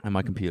 why? and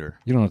my computer.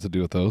 You don't know what to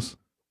do with those.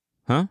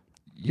 Huh?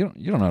 You don't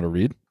know how to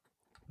read.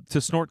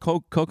 To snort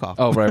coke off.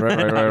 Oh, right.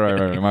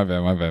 My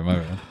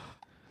bad.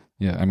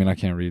 Yeah, I mean, I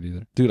can't read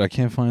either. Dude, I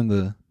can't find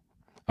the...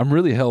 I'm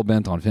really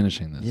hell-bent on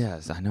finishing this.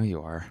 Yes, I know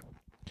you are.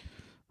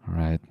 All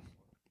right.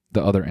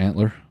 The other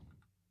antler.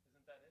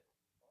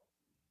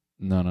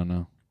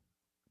 No.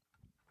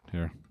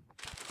 Here.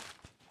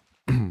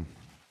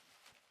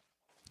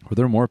 Were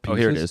there more pieces? Oh,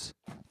 here it is.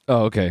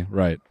 Oh, okay,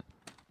 right.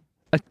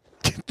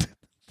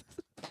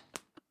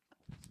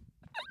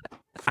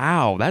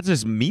 Ow, that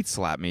just meat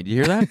slapped me. Do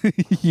you hear that?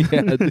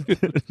 Yeah,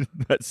 dude.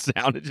 That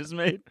sound it just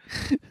made.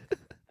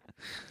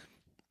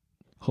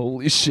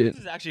 Holy shit.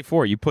 This is actually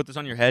for you. Put this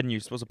on your head and you're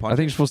supposed to punch I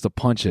think it. you're supposed to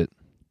punch it.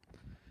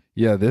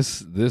 Yeah,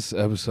 this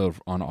episode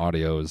on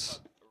audio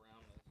is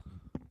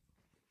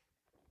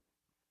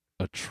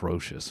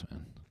atrocious,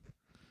 man.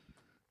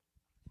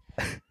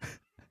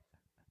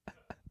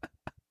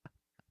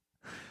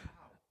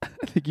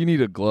 I think you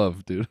need a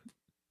glove, dude.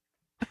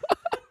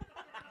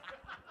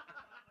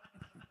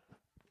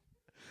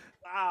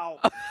 Ow.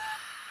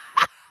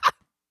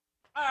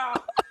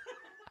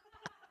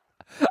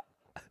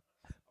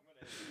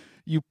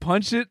 You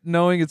punch it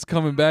knowing it's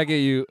coming back at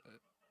you.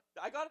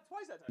 I got it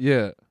twice that time.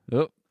 Yeah.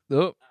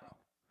 Oh.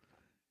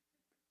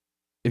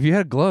 If you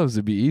had gloves,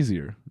 it'd be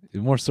easier.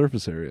 More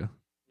surface area.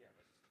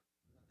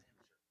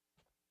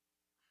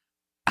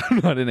 I'm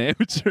not an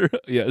amateur.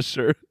 Yeah,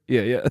 sure.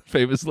 Yeah.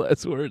 Famous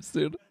last words,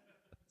 dude.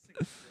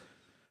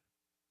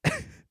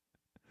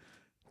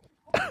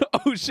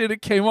 Oh, shit.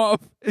 It came off.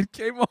 It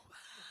came off.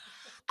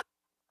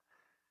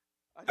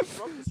 I just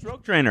broke the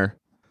stroke trainer.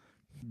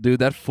 Dude,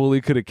 that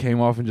fully could have came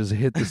off and just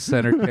hit the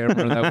center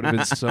camera, and that would have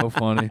been so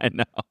funny. I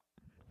know.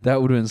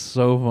 That would have been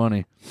so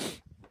funny.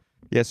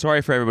 Yeah,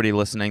 sorry for everybody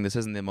listening. This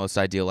isn't the most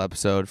ideal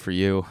episode for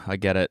you. I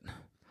get it.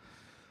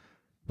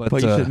 But you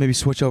should maybe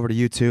switch over to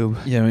YouTube.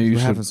 Yeah, maybe you We're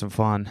should. having some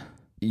fun.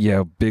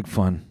 Yeah, big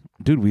fun.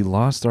 Dude, we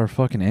lost our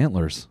fucking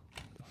antlers.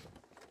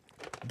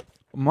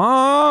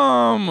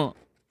 Mom!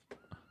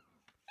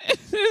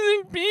 It's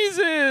in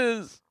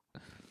pieces!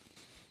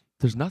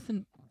 There's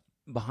nothing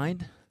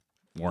behind.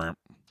 Worm.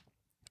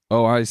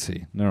 Oh, I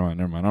see. Never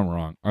mind. I'm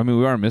wrong. I mean,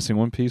 we are missing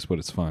one piece, but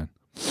it's fine.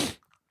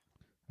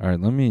 All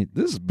right,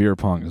 this beer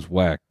pong is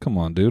whack. Come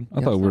on, dude.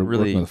 I thought it's we were not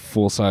really- working with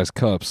full-size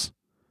cups.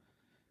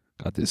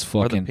 Got this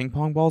Are the fucking... ping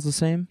pong balls the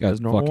same Got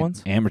as normal fucking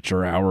ones?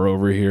 amateur hour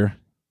over here.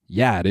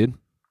 Yeah, dude.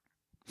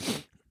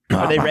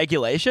 Are they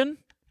regulation?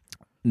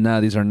 Nah,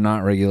 these are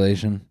not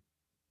regulation.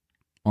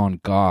 On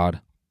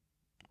God.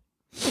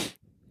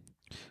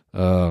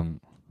 Yeah,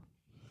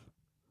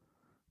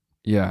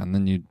 and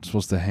then you're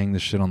supposed to hang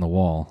this shit on the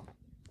wall.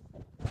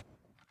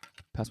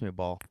 Pass me a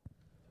ball.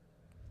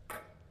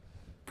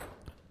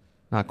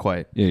 Not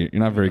quite. Yeah,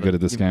 you're not very good at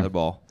this Give me game. another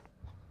ball.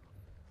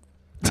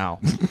 Ow.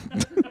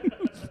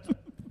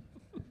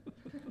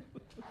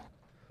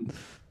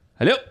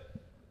 Hello.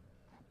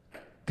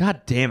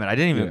 God damn it! I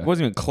didn't even. Yeah.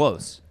 Wasn't even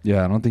close.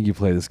 Yeah, I don't think you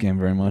play this game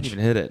very I much. didn't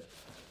even hit it.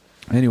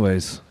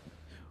 Anyways,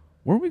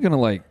 weren't we gonna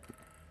like,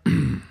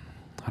 I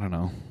don't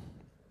know,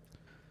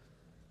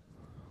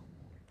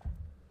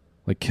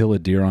 like kill a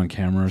deer on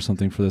camera or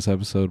something for this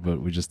episode,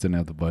 but we just didn't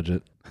have the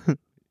budget.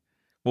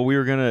 Well, we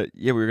were gonna.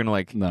 Yeah, we were gonna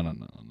like. No.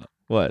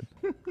 What?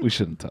 We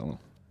shouldn't tell them.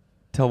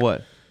 Tell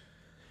what?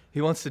 He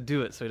wants to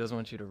do it, so he doesn't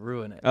want you to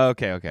ruin it.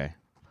 Okay.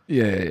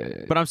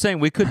 Yeah. But I'm saying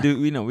we could do.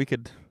 We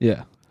could.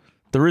 Yeah,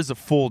 There is a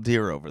full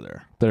deer over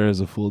there, there is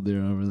a full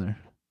deer over there.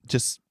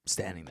 just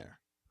standing there.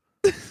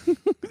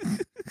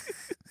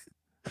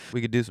 We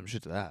could do some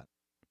shit to that.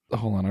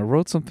 Hold on, I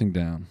wrote something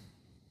down.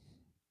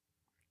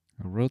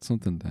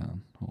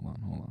 Hold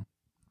on.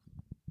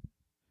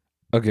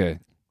 Okay.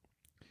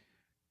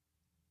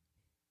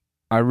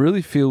 I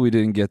really feel we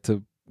didn't get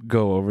to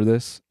go over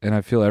this, and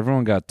I feel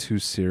everyone got too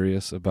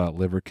serious about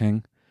Liver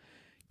King.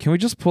 Can we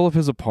just pull up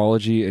his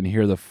apology and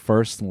hear the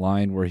first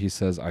line where he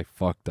says, "I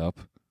fucked up"?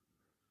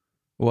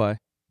 Why?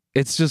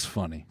 It's just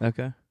funny.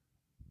 Okay.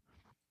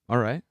 All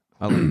right.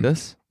 I like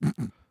this.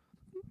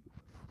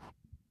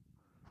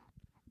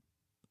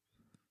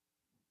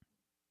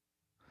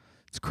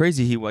 It's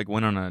crazy he like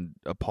went on an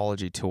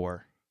apology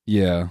tour.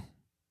 Yeah.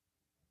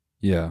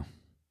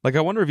 Like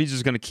I wonder if he's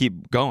just gonna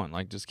keep going.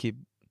 Like just keep.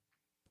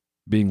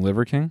 Being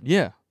Liver King?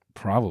 Yeah.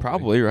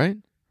 Probably. Right.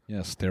 Yeah,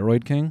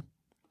 Steroid King.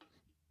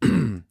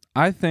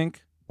 I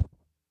think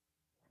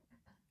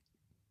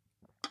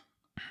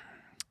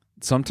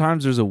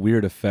sometimes there's a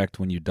weird effect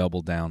when you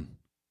double down.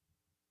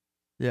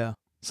 Yeah.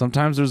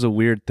 Sometimes there's a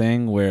weird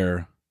thing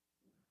where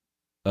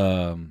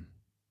when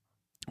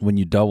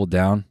you double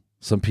down,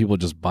 some people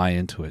just buy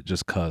into it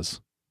just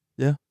 'cause.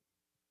 Yeah.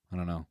 I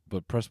don't know.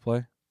 But press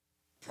play.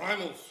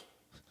 Primals,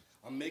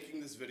 I'm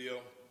making this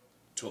video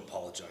to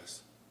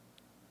apologize.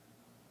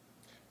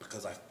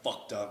 Because I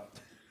fucked up.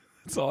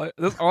 That's all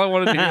I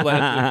wanted to hear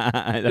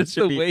last week. That's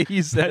the way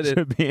he said that it.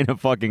 should be in a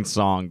fucking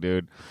song,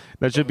 dude.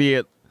 That should be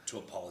it. To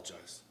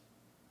apologize.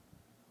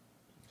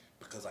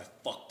 Because I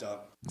fucked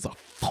up. It's all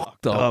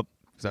fucked up.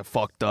 Because I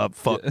fucked up.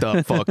 Fuck. Because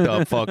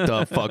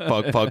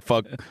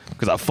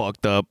I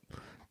fucked up.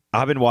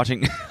 I've been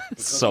watching.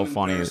 It's so I'm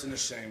funny. embarrassed and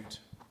ashamed.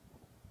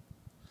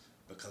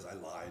 Because I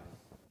lied.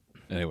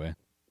 Anyway,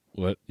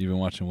 what? You've been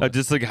watching what?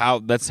 Just like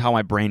that's how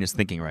my brain is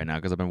thinking right now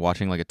because I've been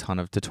watching like a ton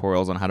of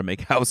tutorials on how to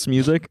make house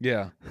music.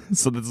 Yeah.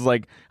 So this is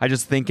like I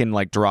just think in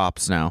like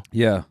drops now.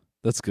 Yeah.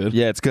 That's good.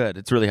 Yeah, it's good.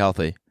 It's really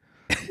healthy.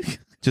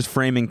 Just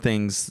framing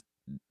things,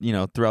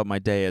 throughout my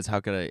day as how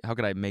could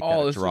I make that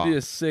a this drop? would be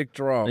a sick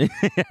drop. Yeah,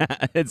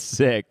 it's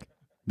sick.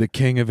 The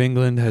King of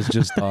England has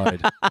just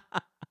died.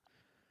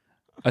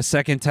 A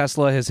second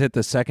Tesla has hit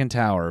the second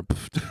tower.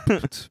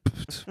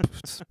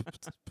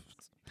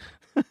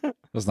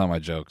 That's not my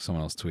joke.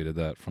 Someone else tweeted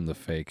that from the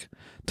fake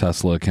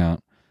Tesla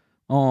account.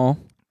 Oh,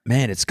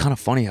 Man, it's kind of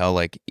funny how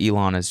like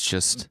Elon is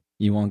just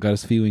Elon got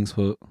his feelings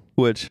hurt.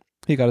 which.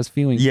 He got his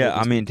feelings hurt. Yeah,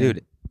 I mean,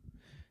 dude,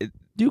 Do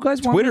you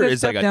guys want Twitter me to is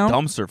step like down? a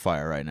dumpster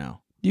fire right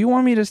now. Do you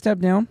want me to step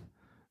down?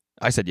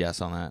 I said yes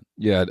on that.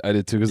 Yeah, I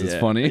did too because it's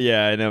funny.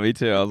 Yeah, I know, me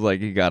too. I was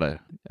like, I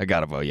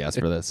gotta vote yes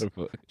for this,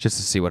 just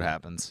to see what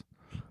happens.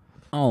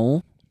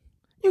 Oh,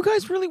 You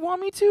guys really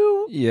want me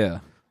to? yeah.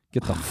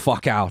 Get the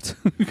fuck out.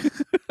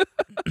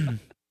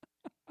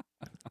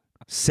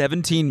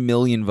 17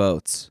 million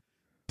votes,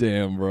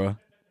 Damn, bro.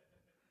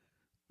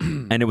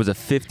 and it was a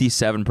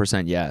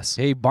 57% yes.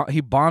 Hey,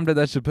 he bombed at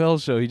that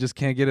Chappelle show. He just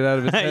can't get it out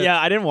of his head. Yeah,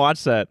 I didn't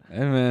watch that. Hey,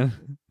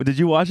 man. But did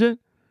you watch it?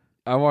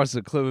 I watched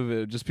a clip of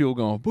it. Just people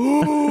going,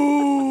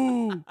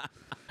 boo.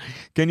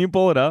 Can you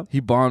pull it up? He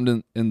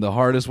bombed in the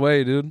hardest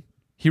way, dude.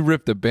 He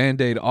ripped the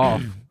Band-Aid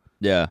off.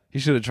 Yeah. He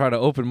should have tried to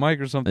open mic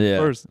or something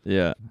first.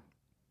 Yeah.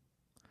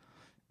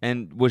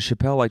 And was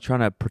Chappelle like trying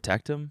to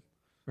protect him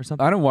or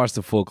something? I didn't watch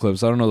the full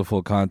clips. I don't know the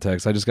full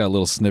context. I just got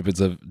little snippets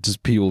of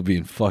just people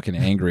being fucking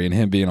angry and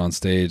him being on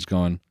stage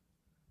going,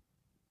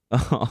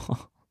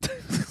 Oh,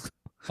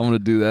 I'm going to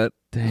do that.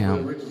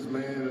 damn. richest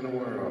man in the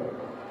world.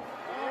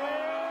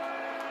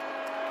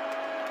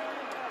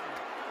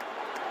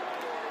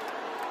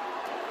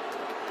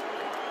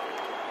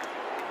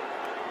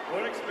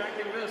 Weren't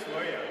expecting this,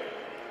 were you?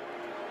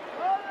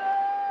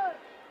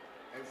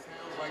 It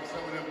sounds like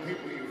some of them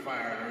people you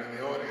fired are in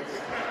the audience.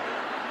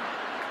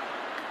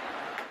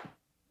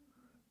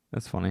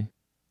 That's funny.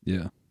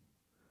 Yeah.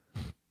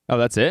 Oh,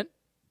 that's it?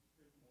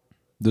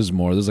 There's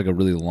more. There's like a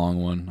really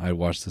long one I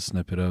watched a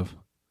snippet of.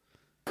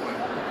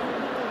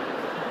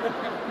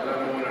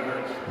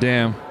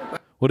 Damn.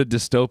 What a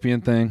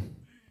dystopian thing.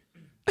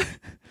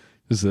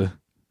 There's a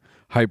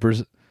hyper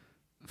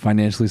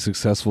financially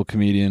successful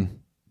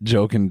comedian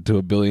joking to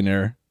a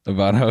billionaire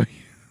about how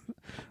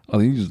I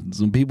think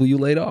some people you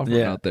laid off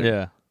are out there.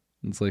 Yeah.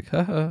 It's like,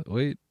 haha,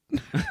 wait.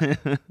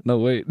 No,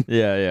 wait.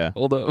 Yeah.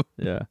 Hold up.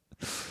 Yeah.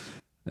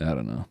 I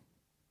don't know.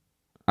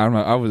 I don't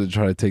know. I wasn't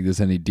trying to take this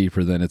any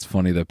deeper than it's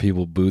funny that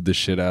people booed the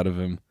shit out of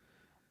him.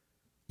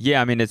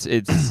 Yeah, I mean it's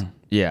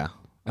yeah.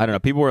 I don't know.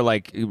 People were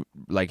like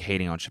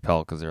hating on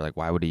Chappelle because they're like,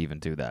 why would he even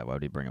do that? Why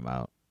would he bring him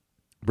out?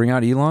 Bring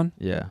out Elon?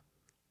 Yeah.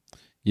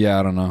 Yeah,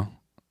 I don't know.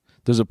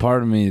 There's a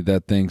part of me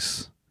that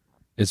thinks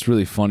it's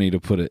really funny to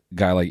put a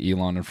guy like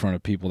Elon in front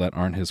of people that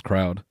aren't his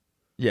crowd.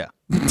 Yeah.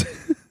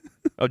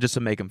 Oh, just to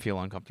make him feel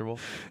uncomfortable?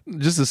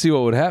 Just to see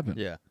what would happen.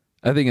 Yeah.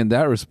 I think in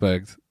that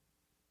respect,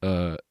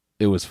 it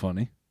was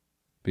funny.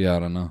 But yeah, I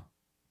don't know.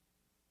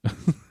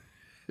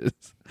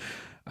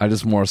 I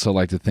just more so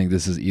like to think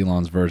this is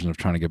Elon's version of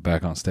trying to get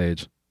back on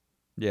stage.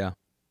 Yeah.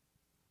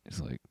 It's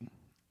like,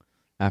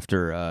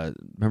 after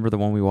remember the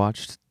one we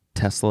watched?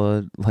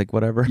 Tesla, like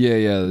whatever?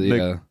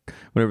 yeah.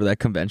 Whatever that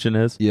convention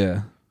is.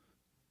 Yeah.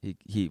 He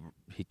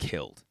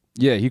killed.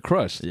 Yeah, he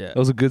crushed. Yeah. That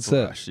was a good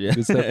set. Crushed, yeah.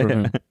 Good set for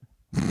him.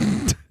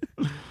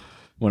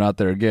 Went out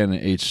there again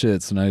and ate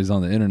shit, so now he's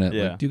on the internet.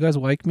 Yeah. Like, do you guys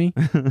like me?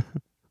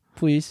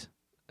 Please.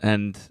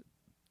 And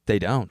they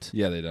don't.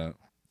 Yeah, they don't.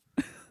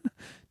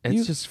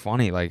 It's just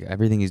funny, like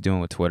everything he's doing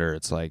with Twitter.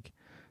 It's like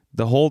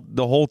the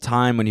whole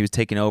time when he was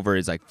taking over,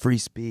 is like free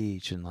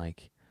speech and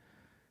like,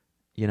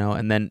 you know,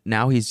 and then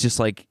now he's just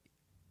like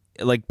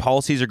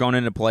policies are going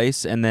into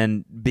place and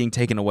then being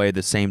taken away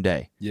the same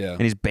day. Yeah.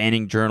 And he's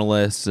banning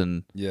journalists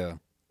and Yeah.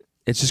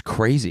 it's just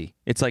crazy.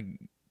 It's like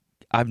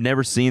I've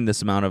never seen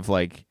this amount of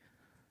like.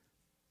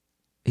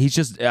 He's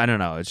just, I don't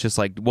know. It's just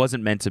like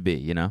wasn't meant to be,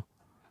 you know.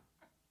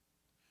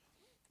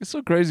 It's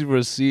so crazy for a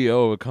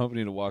CEO of a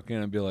company to walk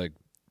in and be like,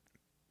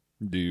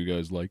 "Do you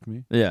guys like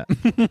me?" Yeah.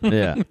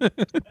 Yeah.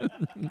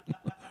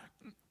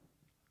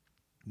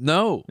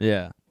 No.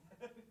 Yeah.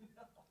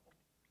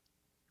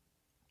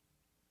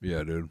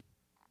 Yeah, dude.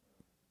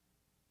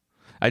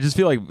 I just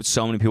feel like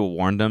so many people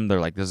warned him. They're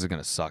like, "This is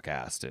gonna suck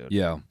ass, dude.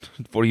 Yeah.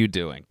 What are you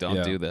doing? Don't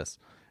Yeah. do this."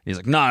 He's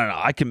like, No,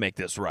 I can make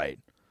this right."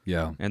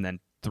 Yeah. And then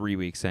 3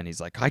 weeks in,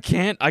 he's like, I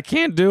can't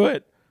do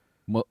it."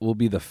 What will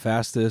be the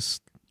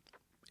fastest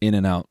in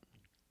and out?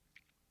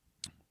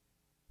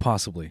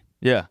 Possibly.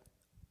 Yeah.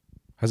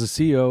 Has a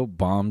CEO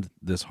bombed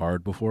this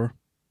hard before?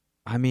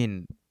 I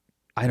mean,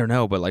 I don't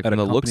know, but like At from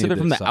a the looks of company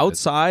it from this the size.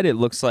 outside, it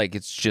looks like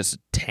it's just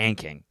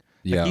tanking.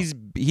 Like, Yeah.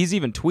 he's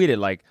even tweeted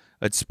like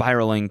it's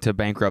spiraling to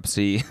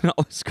bankruptcy and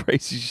all this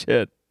crazy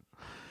shit.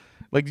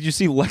 Like, did you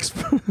see Lex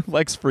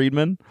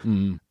Friedman?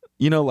 Mm.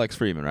 You know Lex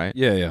Friedman, right?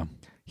 Yeah, yeah.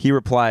 He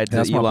replied to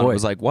That's my Elon, boy.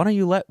 was like, why don't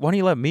you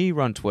let me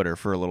run Twitter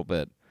for a little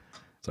bit?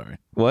 Sorry.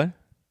 What?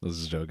 I was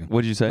just joking.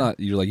 What'd you say?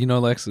 You're like,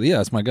 Lex? Yeah,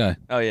 that's my guy.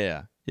 Oh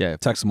yeah.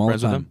 Text him all the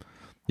Friends with time. him?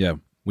 Yeah,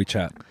 we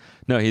chat.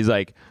 No, he's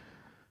like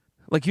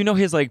you know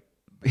his like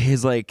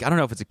I don't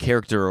know if it's a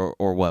character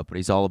or what, but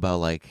he's all about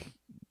like,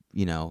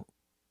 you know,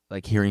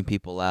 like hearing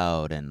people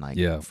out and like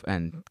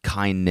and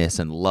kindness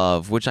and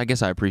love, which I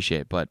guess I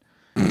appreciate, but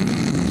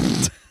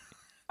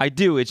I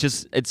do. It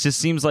just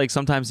seems like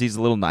sometimes he's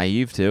a little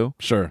naive too.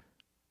 Sure.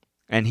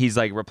 And he's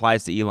like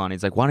replies to Elon.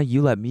 He's like, "Why don't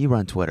you let me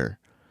run Twitter?"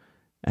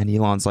 And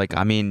Elon's like,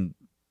 "I mean,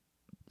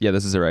 yeah,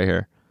 this is it right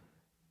here."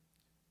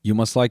 You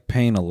must like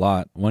pain a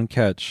lot. One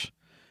catch.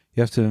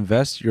 You have to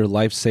invest your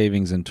life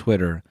savings in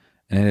Twitter,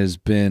 and it has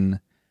been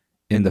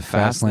in the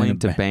fast lane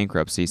to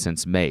bankruptcy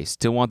since May.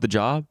 Still want the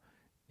job?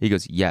 He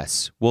goes,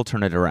 "Yes, we'll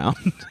turn it around."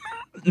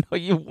 No,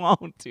 you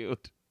won't,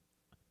 dude.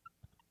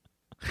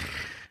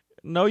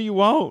 No, you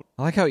won't.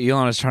 I like how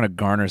Elon is trying to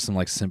garner some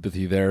like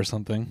sympathy there or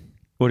something.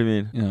 What do you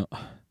mean? You know,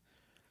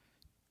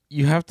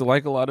 you have to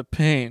like a lot of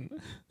pain.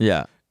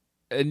 Yeah.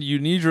 And you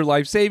need your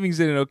life savings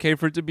in it, okay,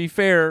 for it to be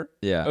fair.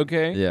 Yeah.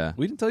 Okay? Yeah.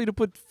 We didn't tell you to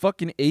put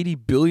fucking $80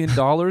 billion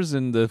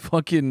in the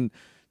fucking,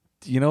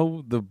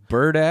 the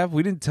Bird app.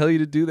 We didn't tell you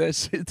to do that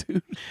shit,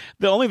 dude.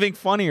 The only thing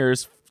funnier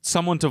is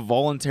someone to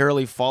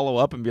voluntarily follow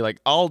up and be like,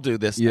 "I'll do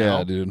this now."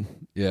 Yeah, dude.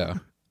 Yeah.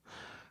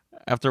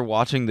 After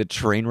watching the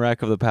train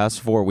wreck of the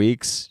past 4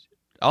 weeks,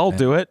 I'll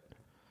do it.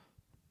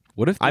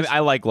 What if I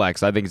like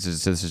Lex. I think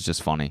this is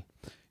just funny.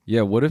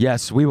 Yeah, what if...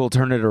 Yes, we will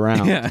turn it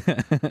around. Yeah.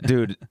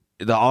 Dude,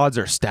 the odds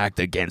are stacked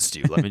against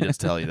you. Let me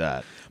just tell you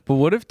that. But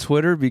what if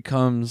Twitter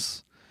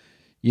becomes,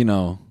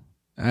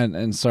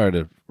 and sorry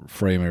to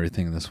frame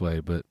everything in this way,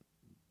 but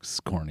it's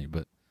corny,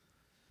 but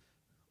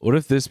what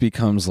if this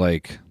becomes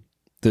like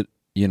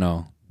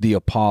the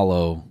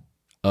Apollo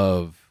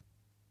of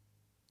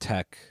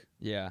tech?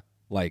 Yeah.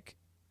 Like,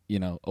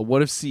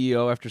 what if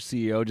CEO after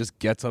CEO just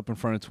gets up in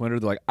front of Twitter?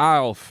 They're like,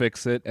 "I'll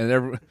fix it,"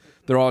 and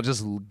they're all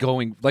just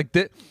going like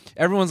that.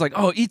 Everyone's like,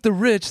 "Oh, eat the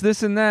rich,"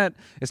 this and that.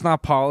 It's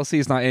not policy.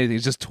 It's not anything.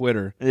 It's just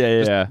Twitter.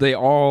 Yeah. They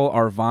all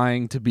are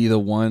vying to be the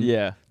one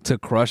to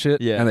crush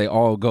it, Yeah. and they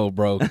all go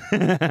broke,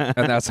 and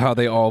that's how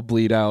they all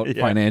bleed out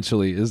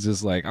financially. It's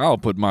just like, "I'll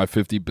put my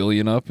 $50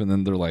 billion up," and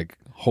then they're like,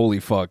 "Holy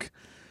fuck,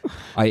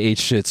 I ate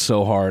shit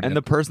so hard." And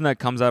the person that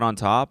comes out on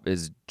top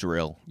is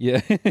Drill.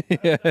 yeah.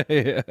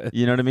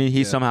 You know what I mean?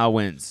 He somehow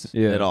wins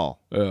it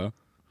all. Yeah.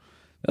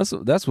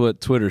 That's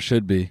what Twitter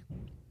should be.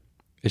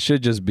 It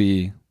should just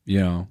be,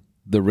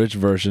 the rich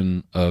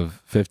version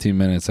of 15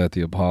 minutes at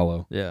the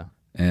Apollo. Yeah.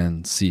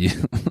 And see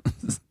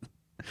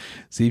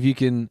see if you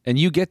can, and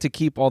you get to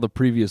keep all the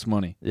previous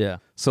money. Yeah.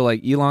 So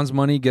like Elon's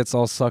money gets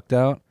all sucked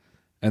out,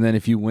 and then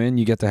if you win,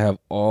 you get to have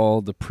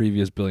all the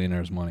previous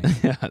billionaires' money.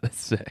 Yeah,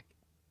 that's sick.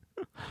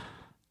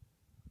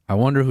 I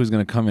wonder who's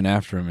going to come in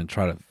after him and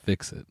try to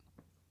fix it.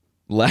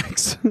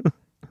 Lex.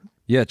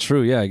 Yeah,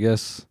 true. Yeah, I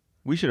guess.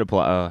 We should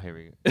apply. Oh, here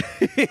we go.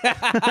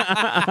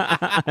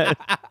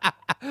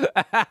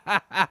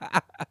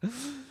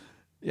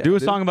 Do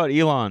a song about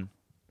Elon.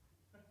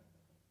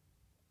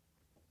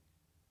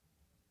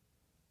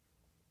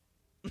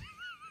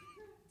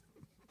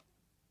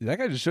 Did that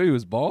guy just show you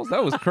his balls?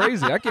 That was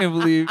crazy. I can't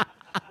believe.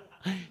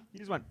 He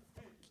just went.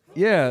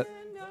 Yeah.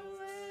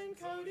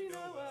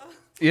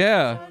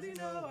 Yeah.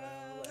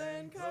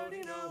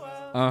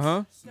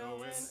 Uh-huh.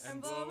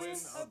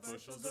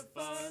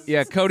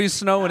 Yeah, Cody's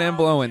snowing and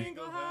blowing.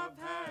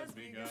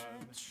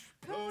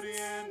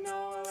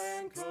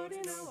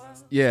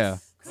 Yeah.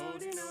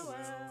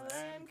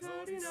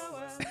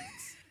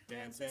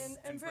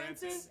 And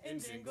prancing in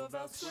Jingle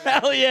Bell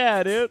Square. Hell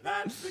yeah, dude.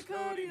 That's the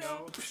Cody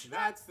No.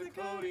 That's the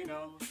Cody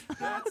No.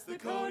 That's the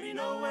Cody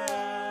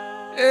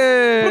Noel.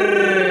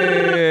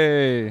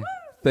 Hey.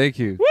 Thank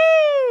you.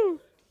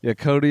 Woo! Yeah,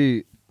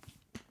 Cody's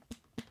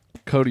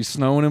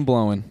snowing and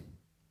blowing.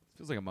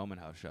 Feels like a Moment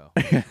House show.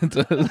 It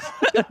does.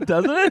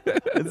 Doesn't it?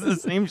 It's the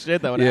same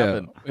shit that would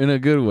happen. In a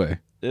good way.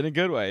 In a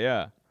good way,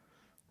 yeah.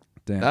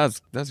 Damn.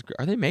 That's.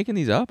 Are they making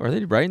these up? Are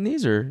they writing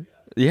these or?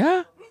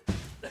 Yeah.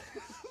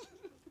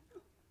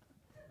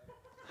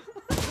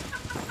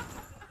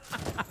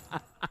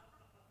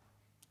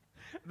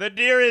 The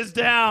deer is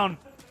down.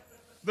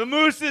 The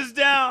moose is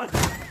down.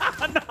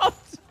 No.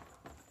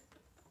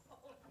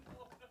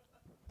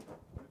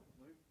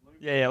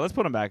 Yeah. Let's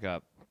put him back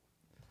up.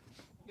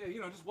 Yeah,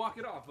 just walk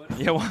it off, buddy.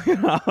 Yeah, walk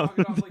it off. Walk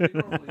it off like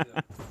you normally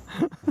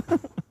do.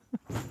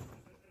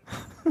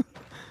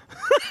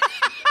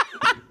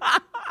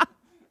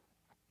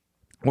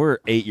 We're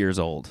 8 years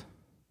old.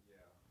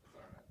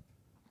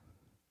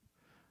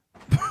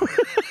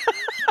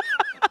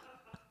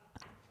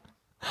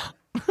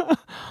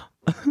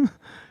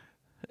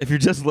 If you're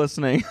just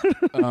listening,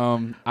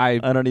 I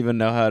don't even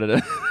know how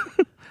to.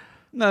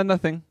 No,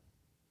 nothing.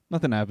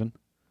 Nothing happened.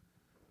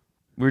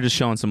 We're just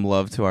showing some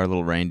love to our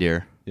little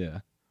reindeer. Yeah.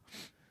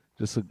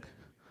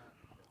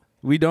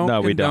 We don't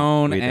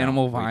condone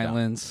animal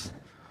violence.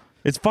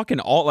 It's fucking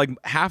all like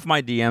half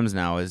my DMs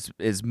now is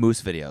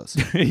moose videos.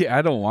 Yeah,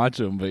 I don't watch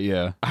them, but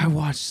yeah. I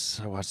watched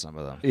some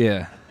of them.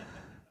 Yeah.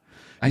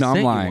 I'm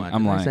lying.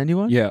 I'm lying. Did I send you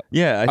one? Yeah.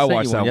 Yeah, I sent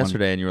watched you one that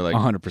yesterday, and you were like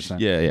 100%.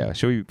 Yeah.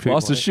 Should we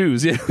Lost play his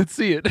shoes. Yeah, let's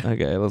see it.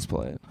 Okay, let's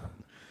play it.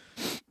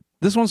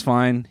 This one's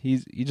fine. He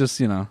just, just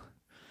a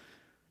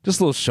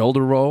little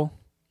shoulder roll.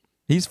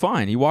 He's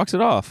fine. He walks it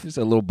off. Just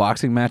a little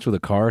boxing match with a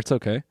car. It's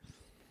okay.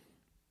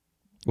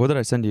 What did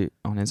I send you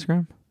on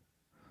Instagram?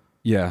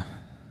 Yeah.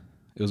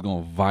 It was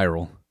going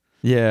viral.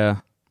 Yeah.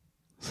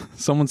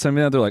 Someone sent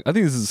me that. They're like, I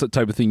think this is the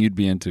type of thing you'd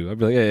be into. I'd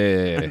be like,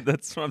 hey.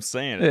 That's what I'm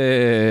saying.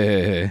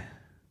 Hey.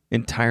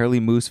 Entirely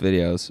moose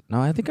videos. No,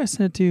 I think I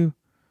sent it to you.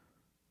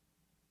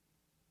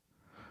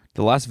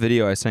 The last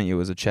video I sent you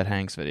was a Chet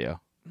Hanks video.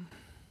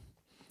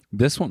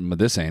 This one, but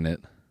this ain't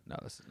it. No,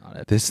 this is not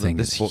it. This thing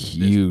is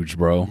huge,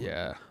 bro.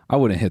 Yeah. I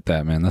wouldn't hit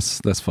that, man.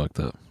 That's fucked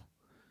up.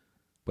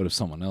 But if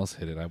someone else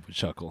hit it, I would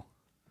chuckle.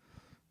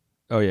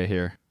 Oh, yeah,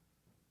 here.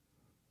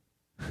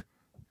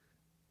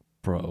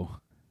 Bro.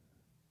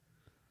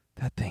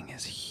 That thing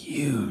is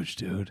huge,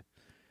 dude.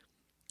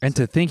 And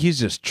to think he's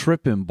just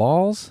tripping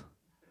balls.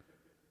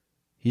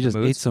 He just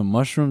ate some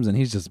mushrooms and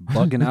he's just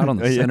bugging out on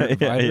the center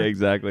divider. Yeah,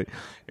 exactly.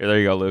 Here, there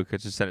you go, Luke. I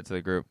just sent it to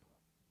the group.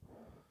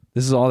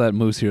 This is all that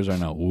Moose hears right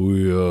now.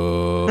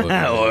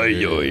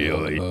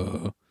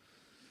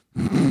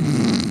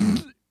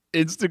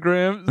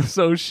 Instagram is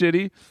so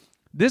shitty.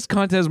 This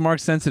content is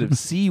marked sensitive.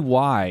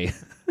 CY.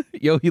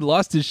 Yo, he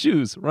lost his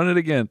shoes. Run it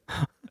again.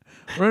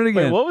 Run it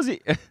again. Wait, what was he?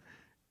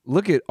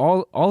 Look at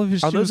all of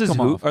his shoes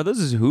come off. Are those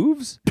his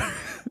hooves?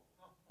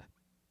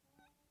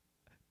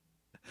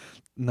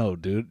 No,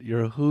 dude.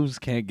 Your hooves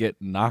can't get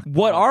knocked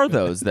What off. are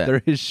those then?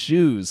 They're his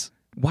shoes.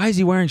 Why is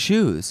he wearing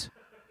shoes?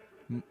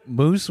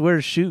 Moose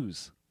wears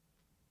shoes.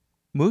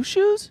 Moose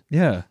shoes?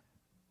 Yeah.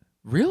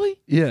 Really?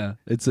 Yeah.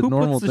 It's a Who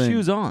normal puts the thing.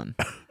 shoes on?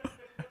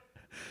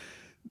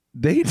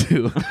 They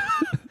do.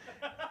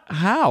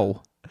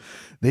 How?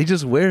 They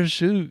just wear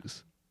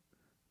shoes.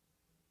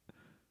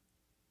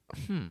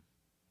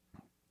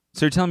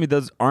 So you're telling me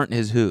those aren't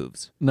his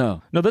hooves?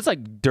 No. No, that's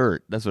like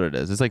dirt. That's what it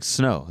is. It's like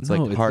snow. It's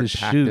No, like hard his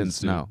packed shoes, in dude.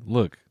 snow.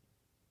 Look.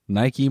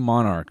 Nike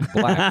Monarch.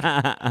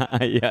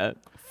 Black. Yeah.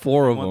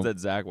 4 of Ones them. that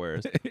Zach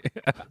wears.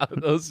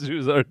 Those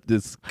shoes are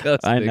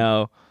disgusting. I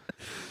know.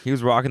 He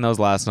was rocking those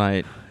last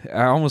night.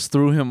 I almost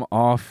threw him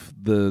off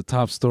the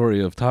top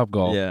story of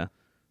Topgolf. Yeah.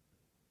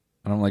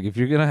 And I'm like, if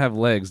you're going to have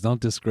legs, don't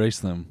disgrace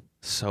them.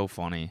 So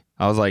funny.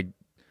 I was like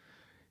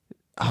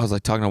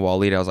talking to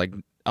Waleed. I was like,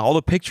 all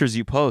the pictures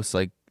you post,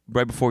 like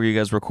right before you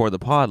guys record the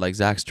pod, like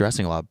Zach's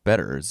dressing a lot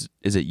better.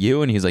 Is it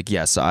you? And he's like,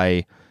 yes,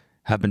 I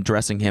have been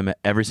dressing him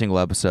every single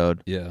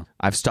episode. Yeah.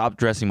 I've stopped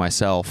dressing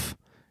myself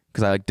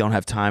because I like don't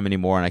have time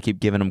anymore, and I keep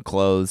giving him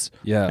clothes.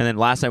 Yeah. And then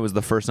last night was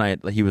the first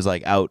night that he was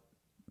like out,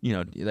 you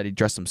know, that he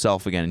dressed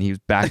himself again, and he was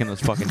back in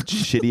those fucking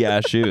shitty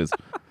ass shoes.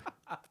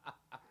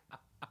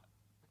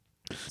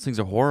 Those things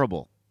are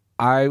horrible.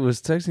 I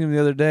was texting him the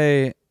other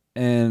day,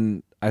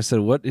 and I said,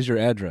 what is your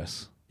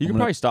address? You can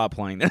probably stop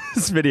playing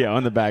this video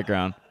in the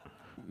background.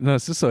 No,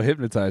 it's just so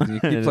hypnotizing. He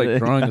keeps like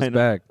drawing I us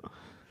know. back.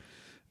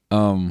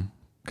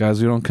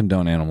 Guys, we don't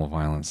condone animal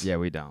violence. Yeah,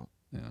 we don't.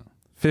 Yeah.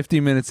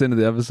 50 minutes into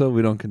the episode,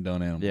 we don't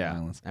condone animal Yeah,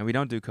 violence. and we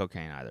don't do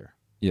cocaine either.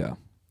 Yeah.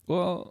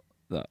 Well,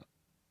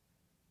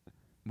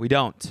 We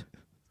don't.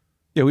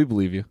 yeah, we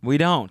believe you. We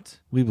don't.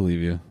 We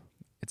believe you.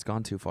 It's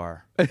gone too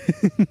far. What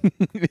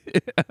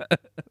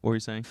were you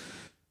saying?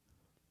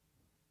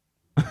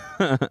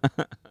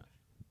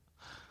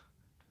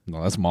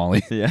 No, that's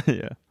Molly. Yeah,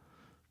 yeah.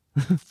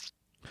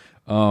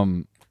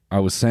 I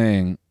was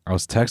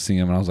texting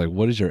him and I was like,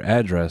 what is your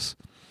address?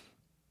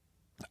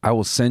 I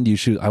will send you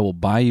shoes. I will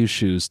buy you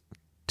shoes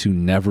to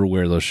never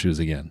wear those shoes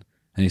again.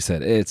 And he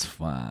said, it's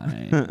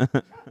fine.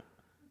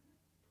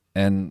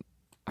 And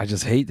I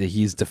just hate that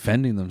he's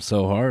defending them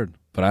so hard.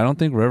 But I don't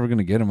think we're ever going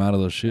to get him out of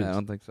those shoes. Yeah, I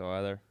don't think so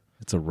either.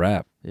 It's a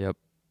wrap. Yep.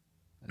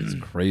 It's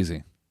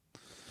crazy.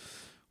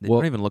 They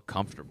don't even look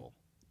comfortable.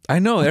 I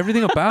know.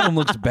 Everything about them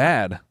looks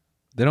bad.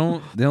 They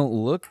don't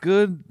look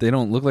good. They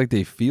don't look like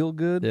they feel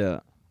good.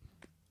 Yeah.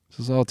 This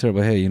is all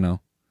terrible. Hey,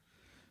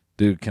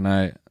 dude,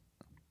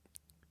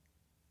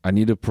 I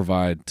need to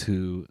provide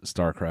 2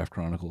 StarCraft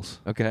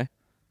Chronicles. Okay.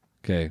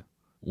 Okay.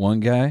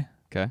 One guy,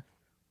 Okay.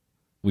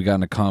 we got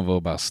in a convo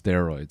about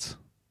steroids.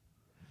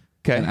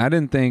 Okay. And I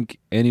didn't think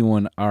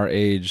anyone our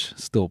age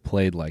still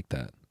played like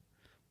that.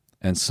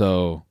 And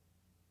so,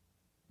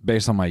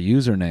 based on my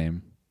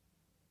username,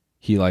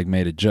 he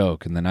made a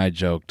joke, and then I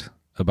joked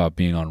about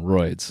being on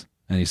roids.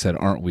 And he said,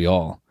 aren't we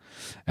all?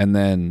 And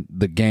then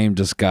the game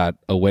just got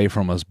away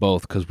from us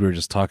both because we were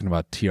just talking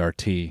about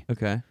TRT.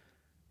 Okay.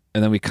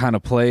 And then we kind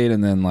of played,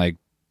 and then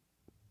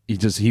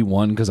he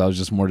won because I was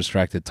just more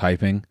distracted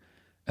typing.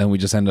 And we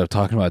just ended up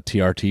talking about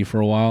TRT for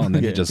a while, and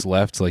then he just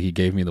left, so he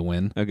gave me the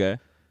win. Okay.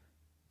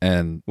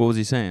 And What was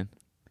he saying?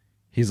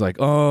 he's like,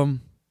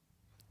 I'm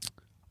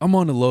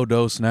on a low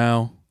dose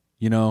now.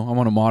 I'm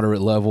on a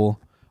moderate level.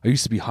 I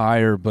used to be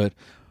higher, but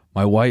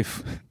my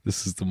wife,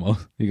 this is the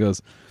most, he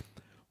goes,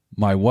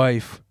 my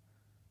wife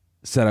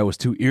said I was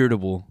too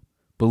irritable,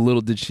 but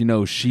little did she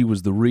know she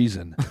was the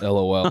reason.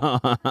 LOL.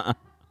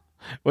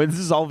 Wait, this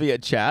is all via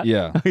chat?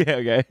 Yeah.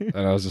 Okay.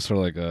 And I was just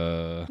sort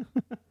of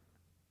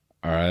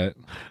all right.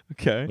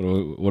 Okay.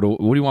 What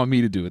do you want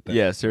me to do with that?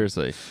 Yeah,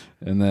 seriously.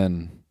 And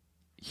then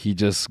he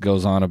just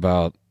goes on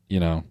about,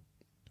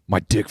 my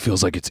dick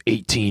feels like it's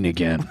 18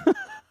 again.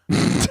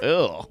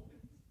 Ew.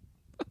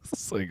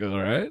 It's like,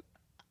 all right.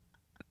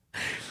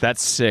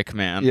 That's sick,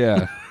 man.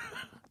 Yeah.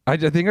 I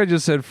think I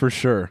just said for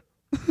sure.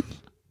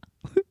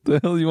 the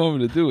hell do you want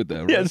me to do with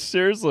that, bro? Yeah,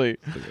 seriously.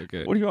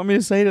 Okay. What do you want me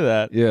to say to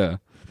that? Yeah.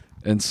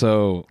 And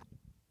so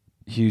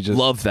he just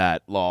Love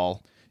that,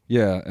 lol.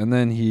 Yeah, and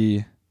then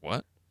he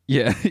What?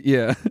 Yeah,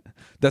 yeah.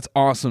 That's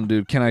awesome,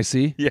 dude. Can I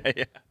see? Yeah.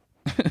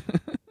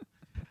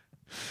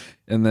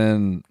 And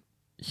then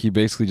he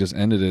basically just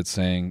ended it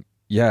saying,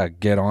 "Yeah,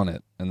 get on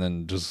it," and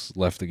then just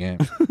left the game.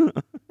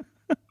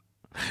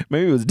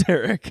 Maybe it was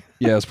Derek.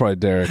 Yeah, it's probably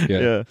Derek.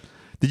 Yeah.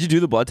 Did you do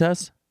the blood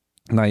test?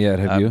 Not yet.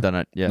 Have you? I've done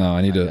it. Yeah. No,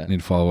 I need not to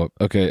yet. follow up.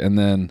 Okay, and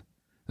then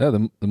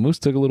the moose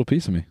took a little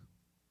piece of me.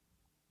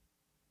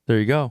 There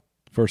you go.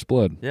 First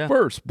blood. Yeah.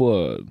 First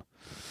blood.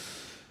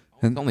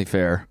 It's only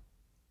fair.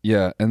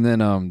 Yeah, and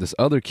then this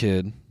other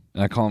kid,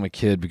 and I call him a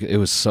kid because it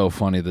was so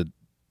funny that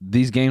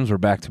these games were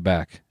back to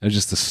back. It was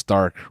just a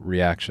stark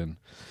reaction.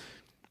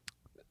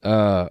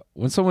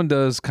 When someone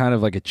does kind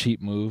of like a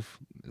cheap move,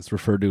 it's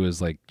referred to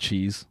as like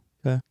cheese.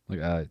 Okay.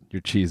 Like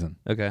you're cheesing.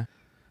 Okay.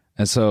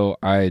 And so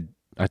I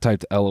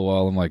typed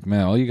LOL. I'm like,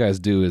 man, all you guys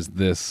do is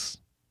this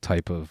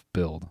type of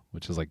build,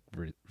 which is like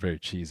very, very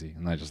cheesy.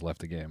 And I just left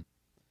the game.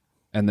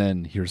 And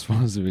then he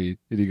responds to me,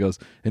 and he goes,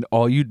 and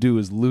all you do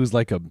is lose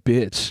like a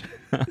bitch.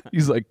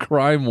 He's like,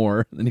 cry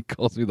more. And then he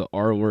calls me the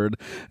R word.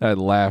 And I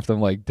laughed.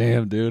 I'm like,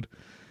 damn, dude,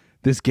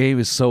 this game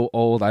is so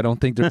old. I don't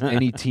think there's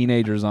any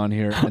teenagers on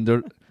here.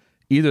 And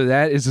either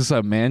that is just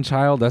a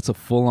man-child, that's a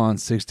full-on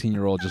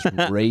 16-year-old just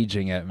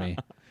raging at me.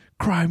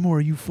 Cry more,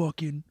 you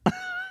fucking.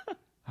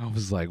 I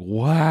was like,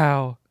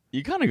 wow.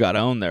 You kind of got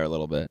owned there a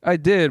little bit. I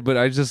did, but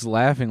I was just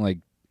laughing like,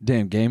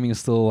 damn, gaming is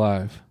still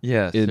alive.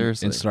 Yeah, in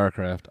seriously.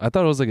 StarCraft. I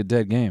thought it was like a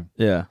dead game.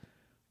 Yeah.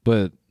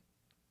 But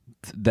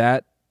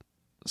that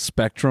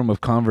spectrum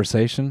of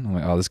conversation, I'm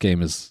like, oh, this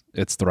game it's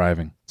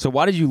thriving. So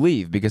why did you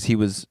leave? Because he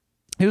was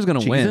going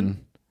to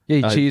win. Yeah,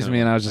 he cheesed me,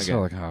 and I was just okay.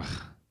 like, oh.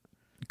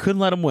 Couldn't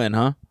let him win,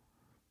 huh?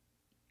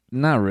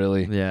 Not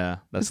really. Yeah.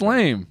 That's It's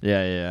lame.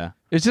 Yeah.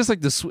 It's just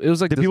like this. It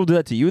was like Did people do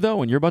that to you, though,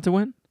 when you're about to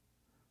win?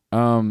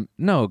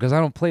 No, because I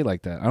don't play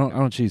like that. I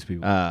don't cheese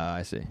people.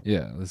 I see.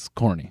 Yeah, it's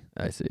corny.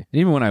 I see.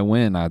 Even when I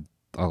win, I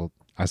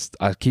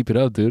keep it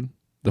up, dude.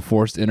 The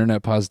forced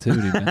internet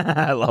positivity, man.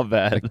 I love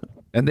that.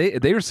 And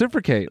they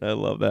reciprocate. I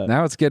love that.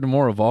 Now it's getting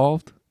more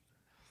evolved,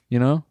 you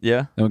know?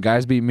 Yeah. And when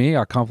guys beat me,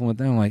 I compliment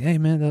them. I'm like, hey,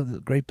 man, that was a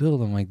great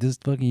build. I'm like, this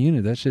fucking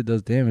unit, that shit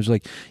does damage.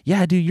 Like,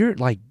 yeah, dude, your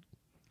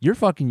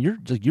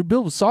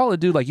build was solid,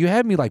 dude. Like, you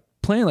had me, like,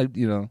 playing, like,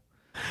 you know.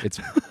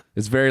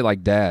 It's very,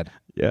 like, dad.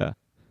 Yeah.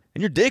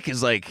 And your dick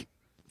is, like,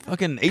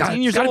 fucking 18 God,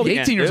 years gotta old be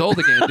again, 18 years dude. old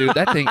again, dude.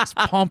 That thing is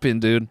pumping,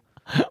 dude.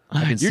 I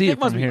can Your see dick it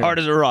must from be here. hard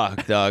as a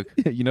rock, dog.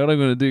 You know what I'm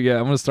going to do? Yeah,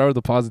 I'm going to start with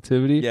the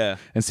positivity. Yeah.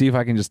 And see if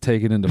I can just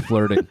take it into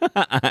flirting.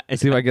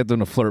 See if I get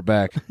them to flirt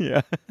back.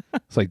 Yeah.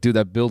 It's like, dude,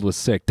 that build was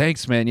sick.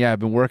 Thanks, man. Yeah, I've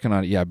been working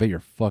on it. Yeah, I bet you're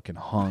fucking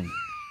hung.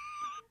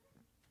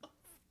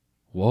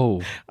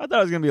 Whoa. I thought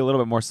it was going to be a little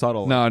bit more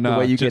subtle. No. The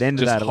way you get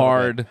into just that a little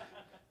hard. bit.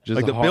 Just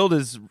Like, the build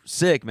is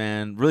sick,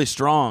 man. Really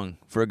strong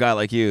for a guy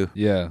like you.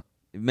 Yeah.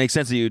 It makes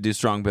sense that you do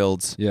strong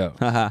builds. Yeah.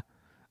 Haha.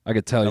 I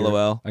could tell you.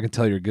 LOL. I can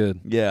tell you're good.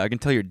 Yeah, I can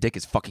tell your dick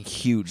is fucking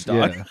huge,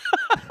 dog. Yeah.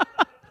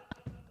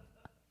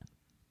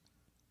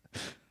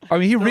 I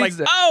mean, he They're reads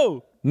like, that.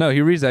 oh! No,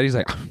 he reads that. He's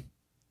like,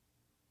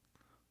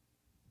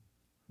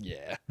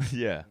 Yeah.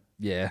 Yeah.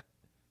 yeah.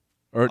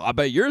 Or I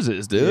bet yours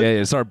is, dude.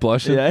 yeah, start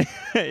blushing.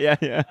 Yeah.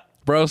 Yeah.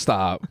 Bro,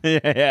 stop.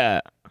 Yeah.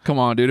 Come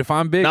on, dude. If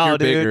I'm big, No, you're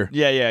dude. bigger.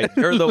 Yeah.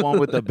 You're the one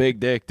with the big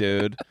dick,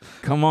 dude.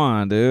 Come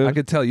on, dude. I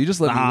could tell. You just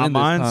let me win this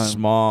mine's time.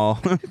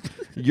 small.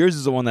 Yours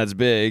is the one that's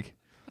big.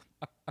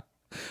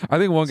 I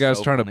think one guy's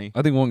So trying funny. to.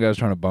 I think one guy's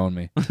trying to bone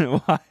me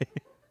Why?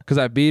 because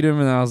I beat him,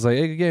 and I was like,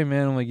 "Hey, good game,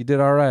 man." I'm like, "You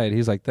did all right."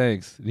 He's like,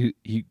 "Thanks."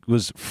 He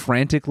was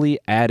frantically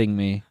adding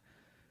me,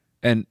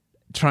 and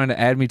trying to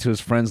add me to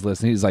his friends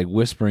list, and he's like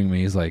whispering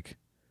me. He's like,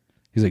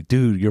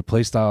 "Dude, your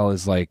playstyle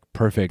is like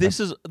perfect." This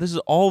is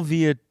all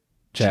via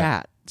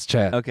chat. It's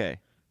chat. Okay.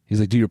 He's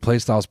like, "Dude, your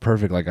playstyle is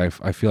perfect. Like,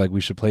 I feel like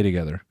we should play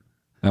together."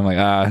 And I'm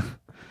like,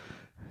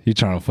 you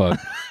trying to fuck?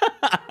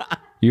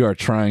 You are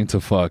trying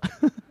to fuck.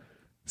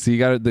 See, you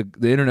got the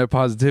internet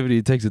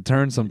positivity takes a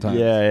turn sometimes.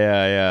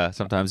 Yeah.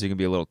 Sometimes you can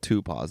be a little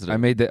too positive. I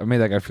made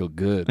that guy feel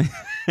good.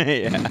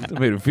 yeah. I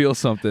made him feel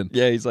something.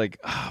 Yeah, he's like,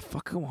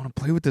 fuck, I want to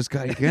play with this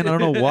guy again. I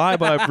don't know why,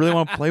 but I really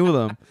want to play with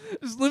him.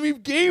 Just let me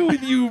game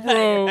with you,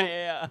 bro.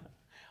 Yeah.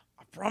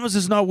 I promise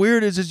it's not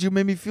weird. It's just you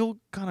made me feel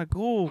kind of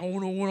cool. I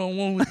want a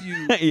one-on-one with you.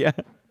 Yeah.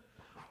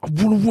 I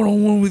want a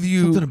one-on-one with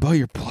you. Something about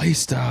your play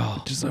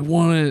style. Just I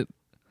want it.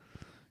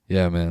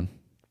 Yeah, man.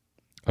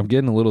 I'm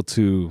getting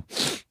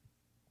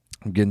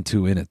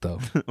too in it though.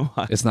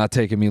 Why? It's not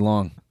taking me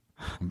long.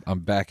 I'm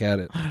back at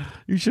it.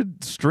 You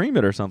should stream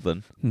it or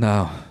something.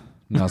 No,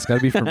 it's got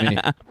to be for me.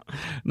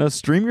 No,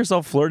 stream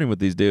yourself flirting with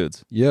these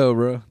dudes. Yo,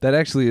 bro, that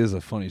actually is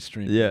a funny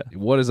stream. Yeah.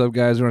 What is up,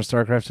 guys? We're on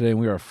StarCraft today, and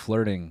we are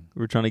flirting.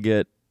 We're trying to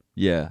get,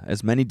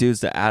 as many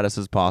dudes to add us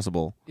as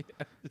possible.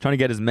 Trying to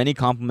get as many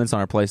compliments on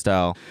our play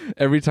style.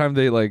 Every time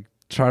they like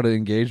try to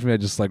engage me, I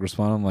just like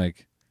respond. I'm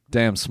like,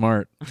 damn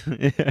smart.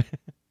 Yeah.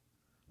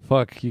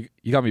 Fuck, you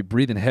got me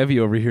breathing heavy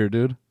over here,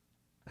 dude.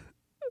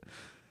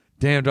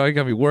 Damn, dog, you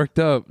got me worked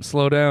up.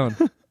 Slow down.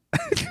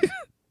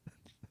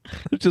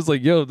 It's just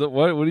like, yo,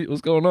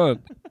 what's going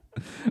on?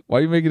 Why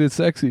are you making it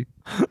sexy?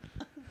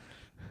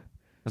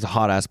 That's a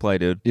hot ass play,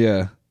 dude.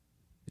 Yeah.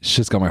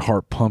 Shit's got my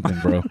heart pumping,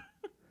 bro.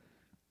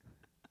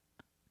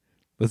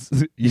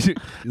 He's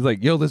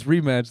like, yo, let's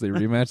rematch. They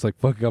rematch like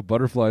fucking got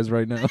butterflies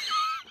right now.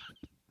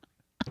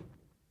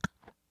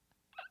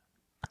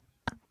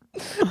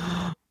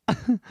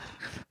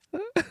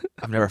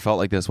 I've never felt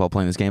like this while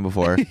playing this game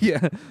before.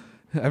 Yeah.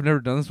 I've never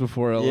done this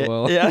before,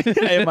 LOL. Yeah,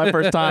 my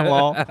first time,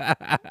 lol.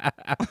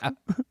 I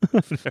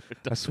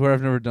swear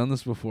I've never done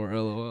this before,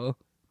 LOL.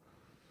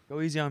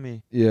 Go easy on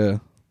me. Yeah.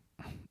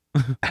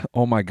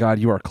 Oh my God,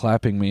 you are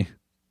clapping me.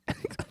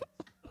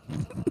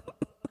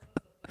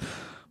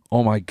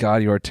 Oh my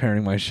God, you are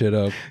tearing my shit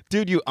up.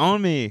 Dude, you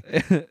own me.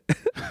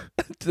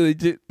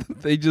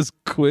 They just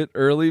quit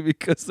early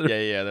because they're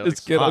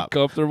it's like, getting stop.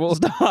 uncomfortable.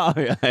 Stop.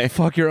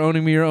 Fuck, you're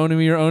owning me, you're owning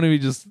me, you're owning me,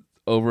 just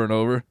over and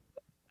over.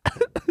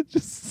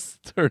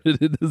 Just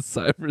started into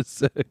cyber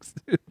sex,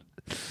 dude.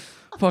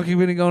 Fucking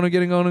getting on,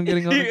 getting on,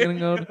 getting on,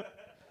 getting on.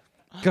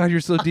 God, you're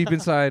so deep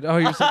inside. Oh,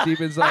 you're so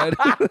deep inside.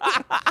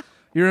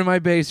 You're in my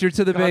base. You're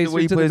to the base. The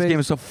way you You're to play the this base. game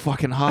is so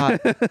fucking hot.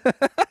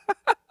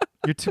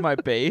 You're to my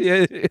base?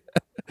 Yeah.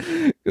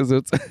 Because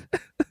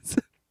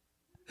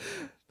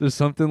there's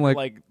something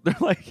like they're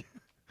like,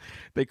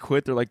 they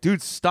quit. They're like,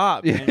 dude,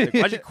 stop. Yeah. Man. Like,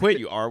 why'd you quit,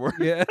 you R word?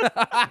 Yeah.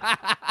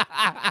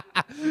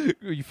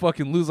 You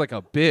fucking lose like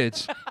a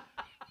bitch.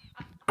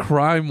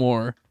 Cry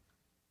more.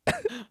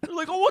 They're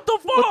like, oh, what the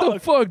fuck? What the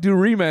fuck, dude?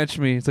 Rematch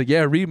me. It's like,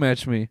 yeah,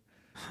 rematch me.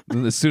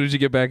 And as soon as you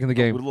get back in the I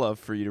game. would love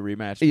for you to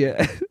rematch me.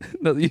 Yeah.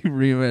 No, you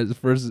rematch. The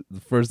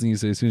first thing you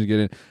say as soon as you get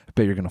in, I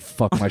bet you're going to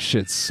fuck my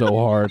shit so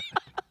hard.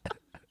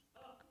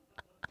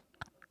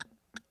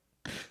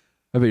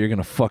 I bet you're going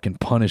to fucking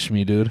punish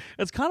me, dude.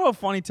 It's kind of a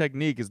funny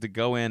technique is to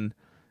go in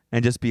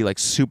and just be like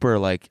super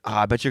like,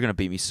 I bet you're going to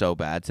beat me so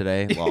bad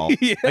today. Lol.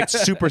 Yeah. Like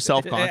super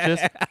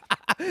self-conscious.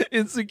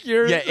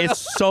 Insecure. Yeah,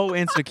 it's so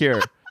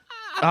insecure.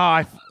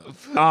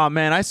 Oh,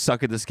 man, I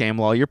suck at this game,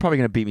 lol. You're probably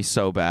going to beat me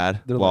so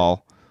bad. They're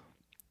Lol.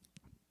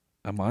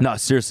 Am I? No,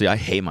 seriously, I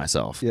hate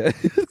myself. Yeah.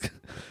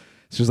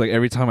 It's just like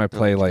every time I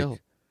play, like, Kill.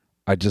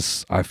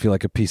 I feel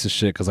like a piece of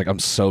shit because like I'm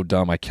so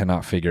dumb I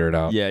cannot figure it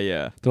out.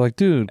 Yeah. They're like,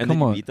 dude, And come then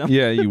you on. beat them?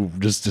 Yeah, you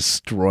just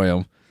destroy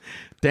them.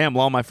 Damn,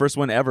 lol, my first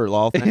win ever,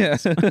 lol. Yeah.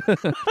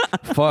 Thanks.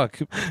 Fuck.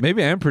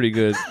 Maybe I am pretty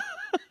good.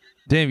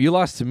 Damn, you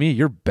lost to me.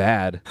 You're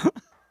bad.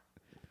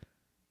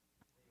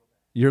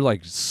 You're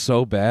like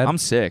so bad. I'm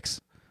 6.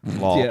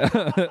 Lol. Yeah.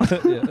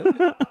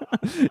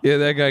 Yeah,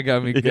 that guy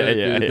got me good. Yeah,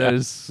 dude. yeah. That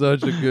is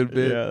such a good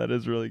bit. Yeah, that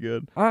is really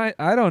good. I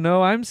don't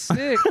know. I'm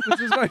sick. This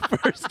is my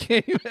first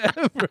game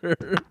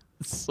ever.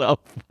 So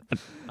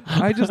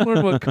I just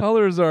learned what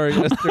colors are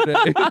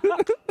yesterday.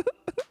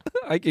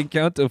 I can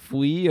count to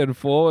 3 and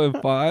 4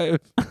 and 5.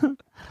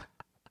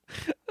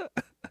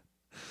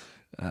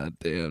 God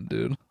damn,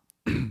 dude.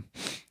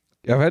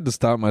 I've had to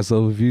stop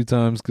myself a few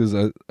times because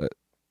I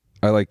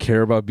like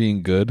care about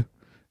being good,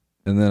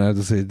 and then I have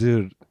to say,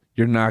 dude,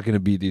 you're not gonna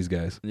beat these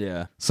guys.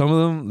 yeah. Some of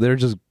them, they're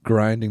just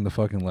grinding the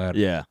fucking ladder.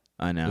 Yeah,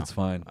 I know. It's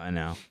fine. I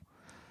know.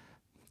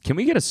 Can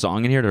we get a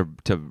song in here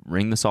to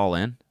ring this all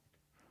in?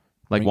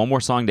 Like Ring- one more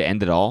song to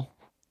end it all?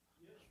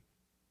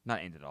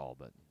 Not end it all,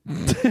 but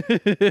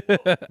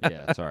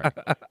yeah, sorry.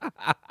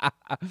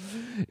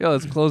 Yeah,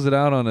 let's close it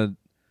out on a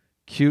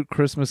cute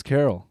Christmas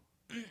carol.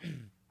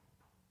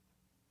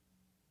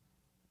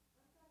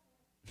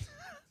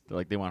 They're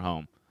like they went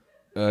home.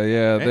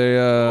 Yeah,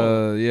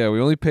 yeah,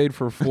 we only paid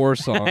for 4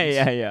 songs.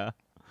 yeah.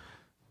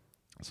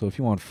 So if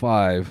you want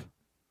 5,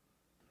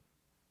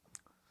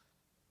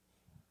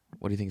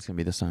 What do you think it's gonna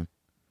be this time?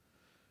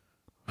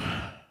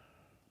 I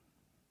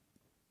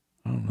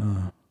don't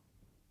know.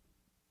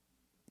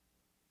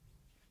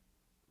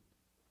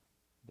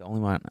 The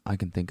only one I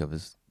can think of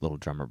is Little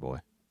Drummer Boy.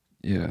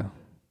 Yeah.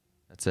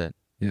 That's it.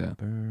 Yeah.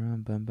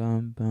 Bum, bum,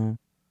 bum, bum.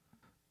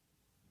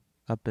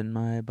 Up in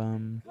my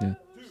bum. Yeah.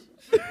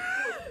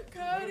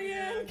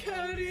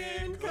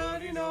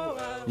 Cody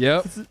Noel.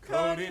 Yep.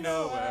 Cody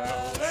Noel.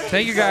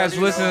 Thank you guys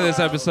for listening to this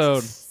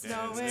episode.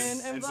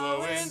 Snowing and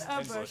blowing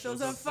up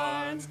bushels of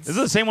fun. This is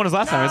the same one as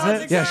last time, isn't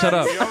it? Yeah, shut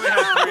up. We only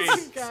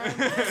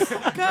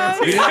have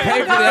 3. We didn't pay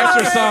for the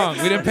extra song.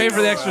 We didn't pay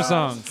for the extra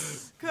song.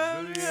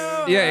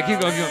 Yeah, keep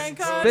going, keep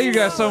going. Thank you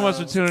guys so much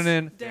for tuning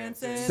in.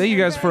 Thank you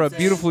guys for a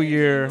beautiful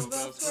year of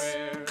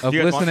Do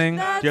you guys listening.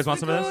 Do you guys want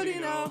some of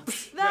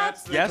this?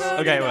 Yes?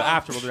 Okay, well,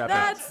 after. We'll do that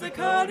after. That's the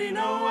Cody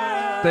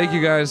Noel. Thank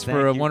you guys for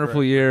Thank a you for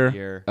wonderful a year.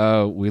 year.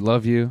 We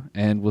love you,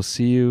 and we'll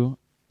see you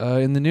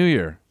in the new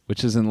year,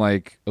 which is in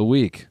like a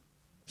week.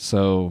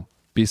 So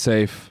be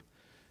safe.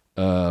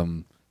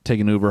 Take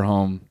an Uber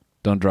home.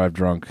 Don't drive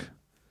drunk.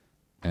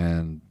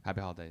 And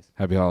Happy holidays.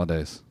 happy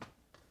holidays.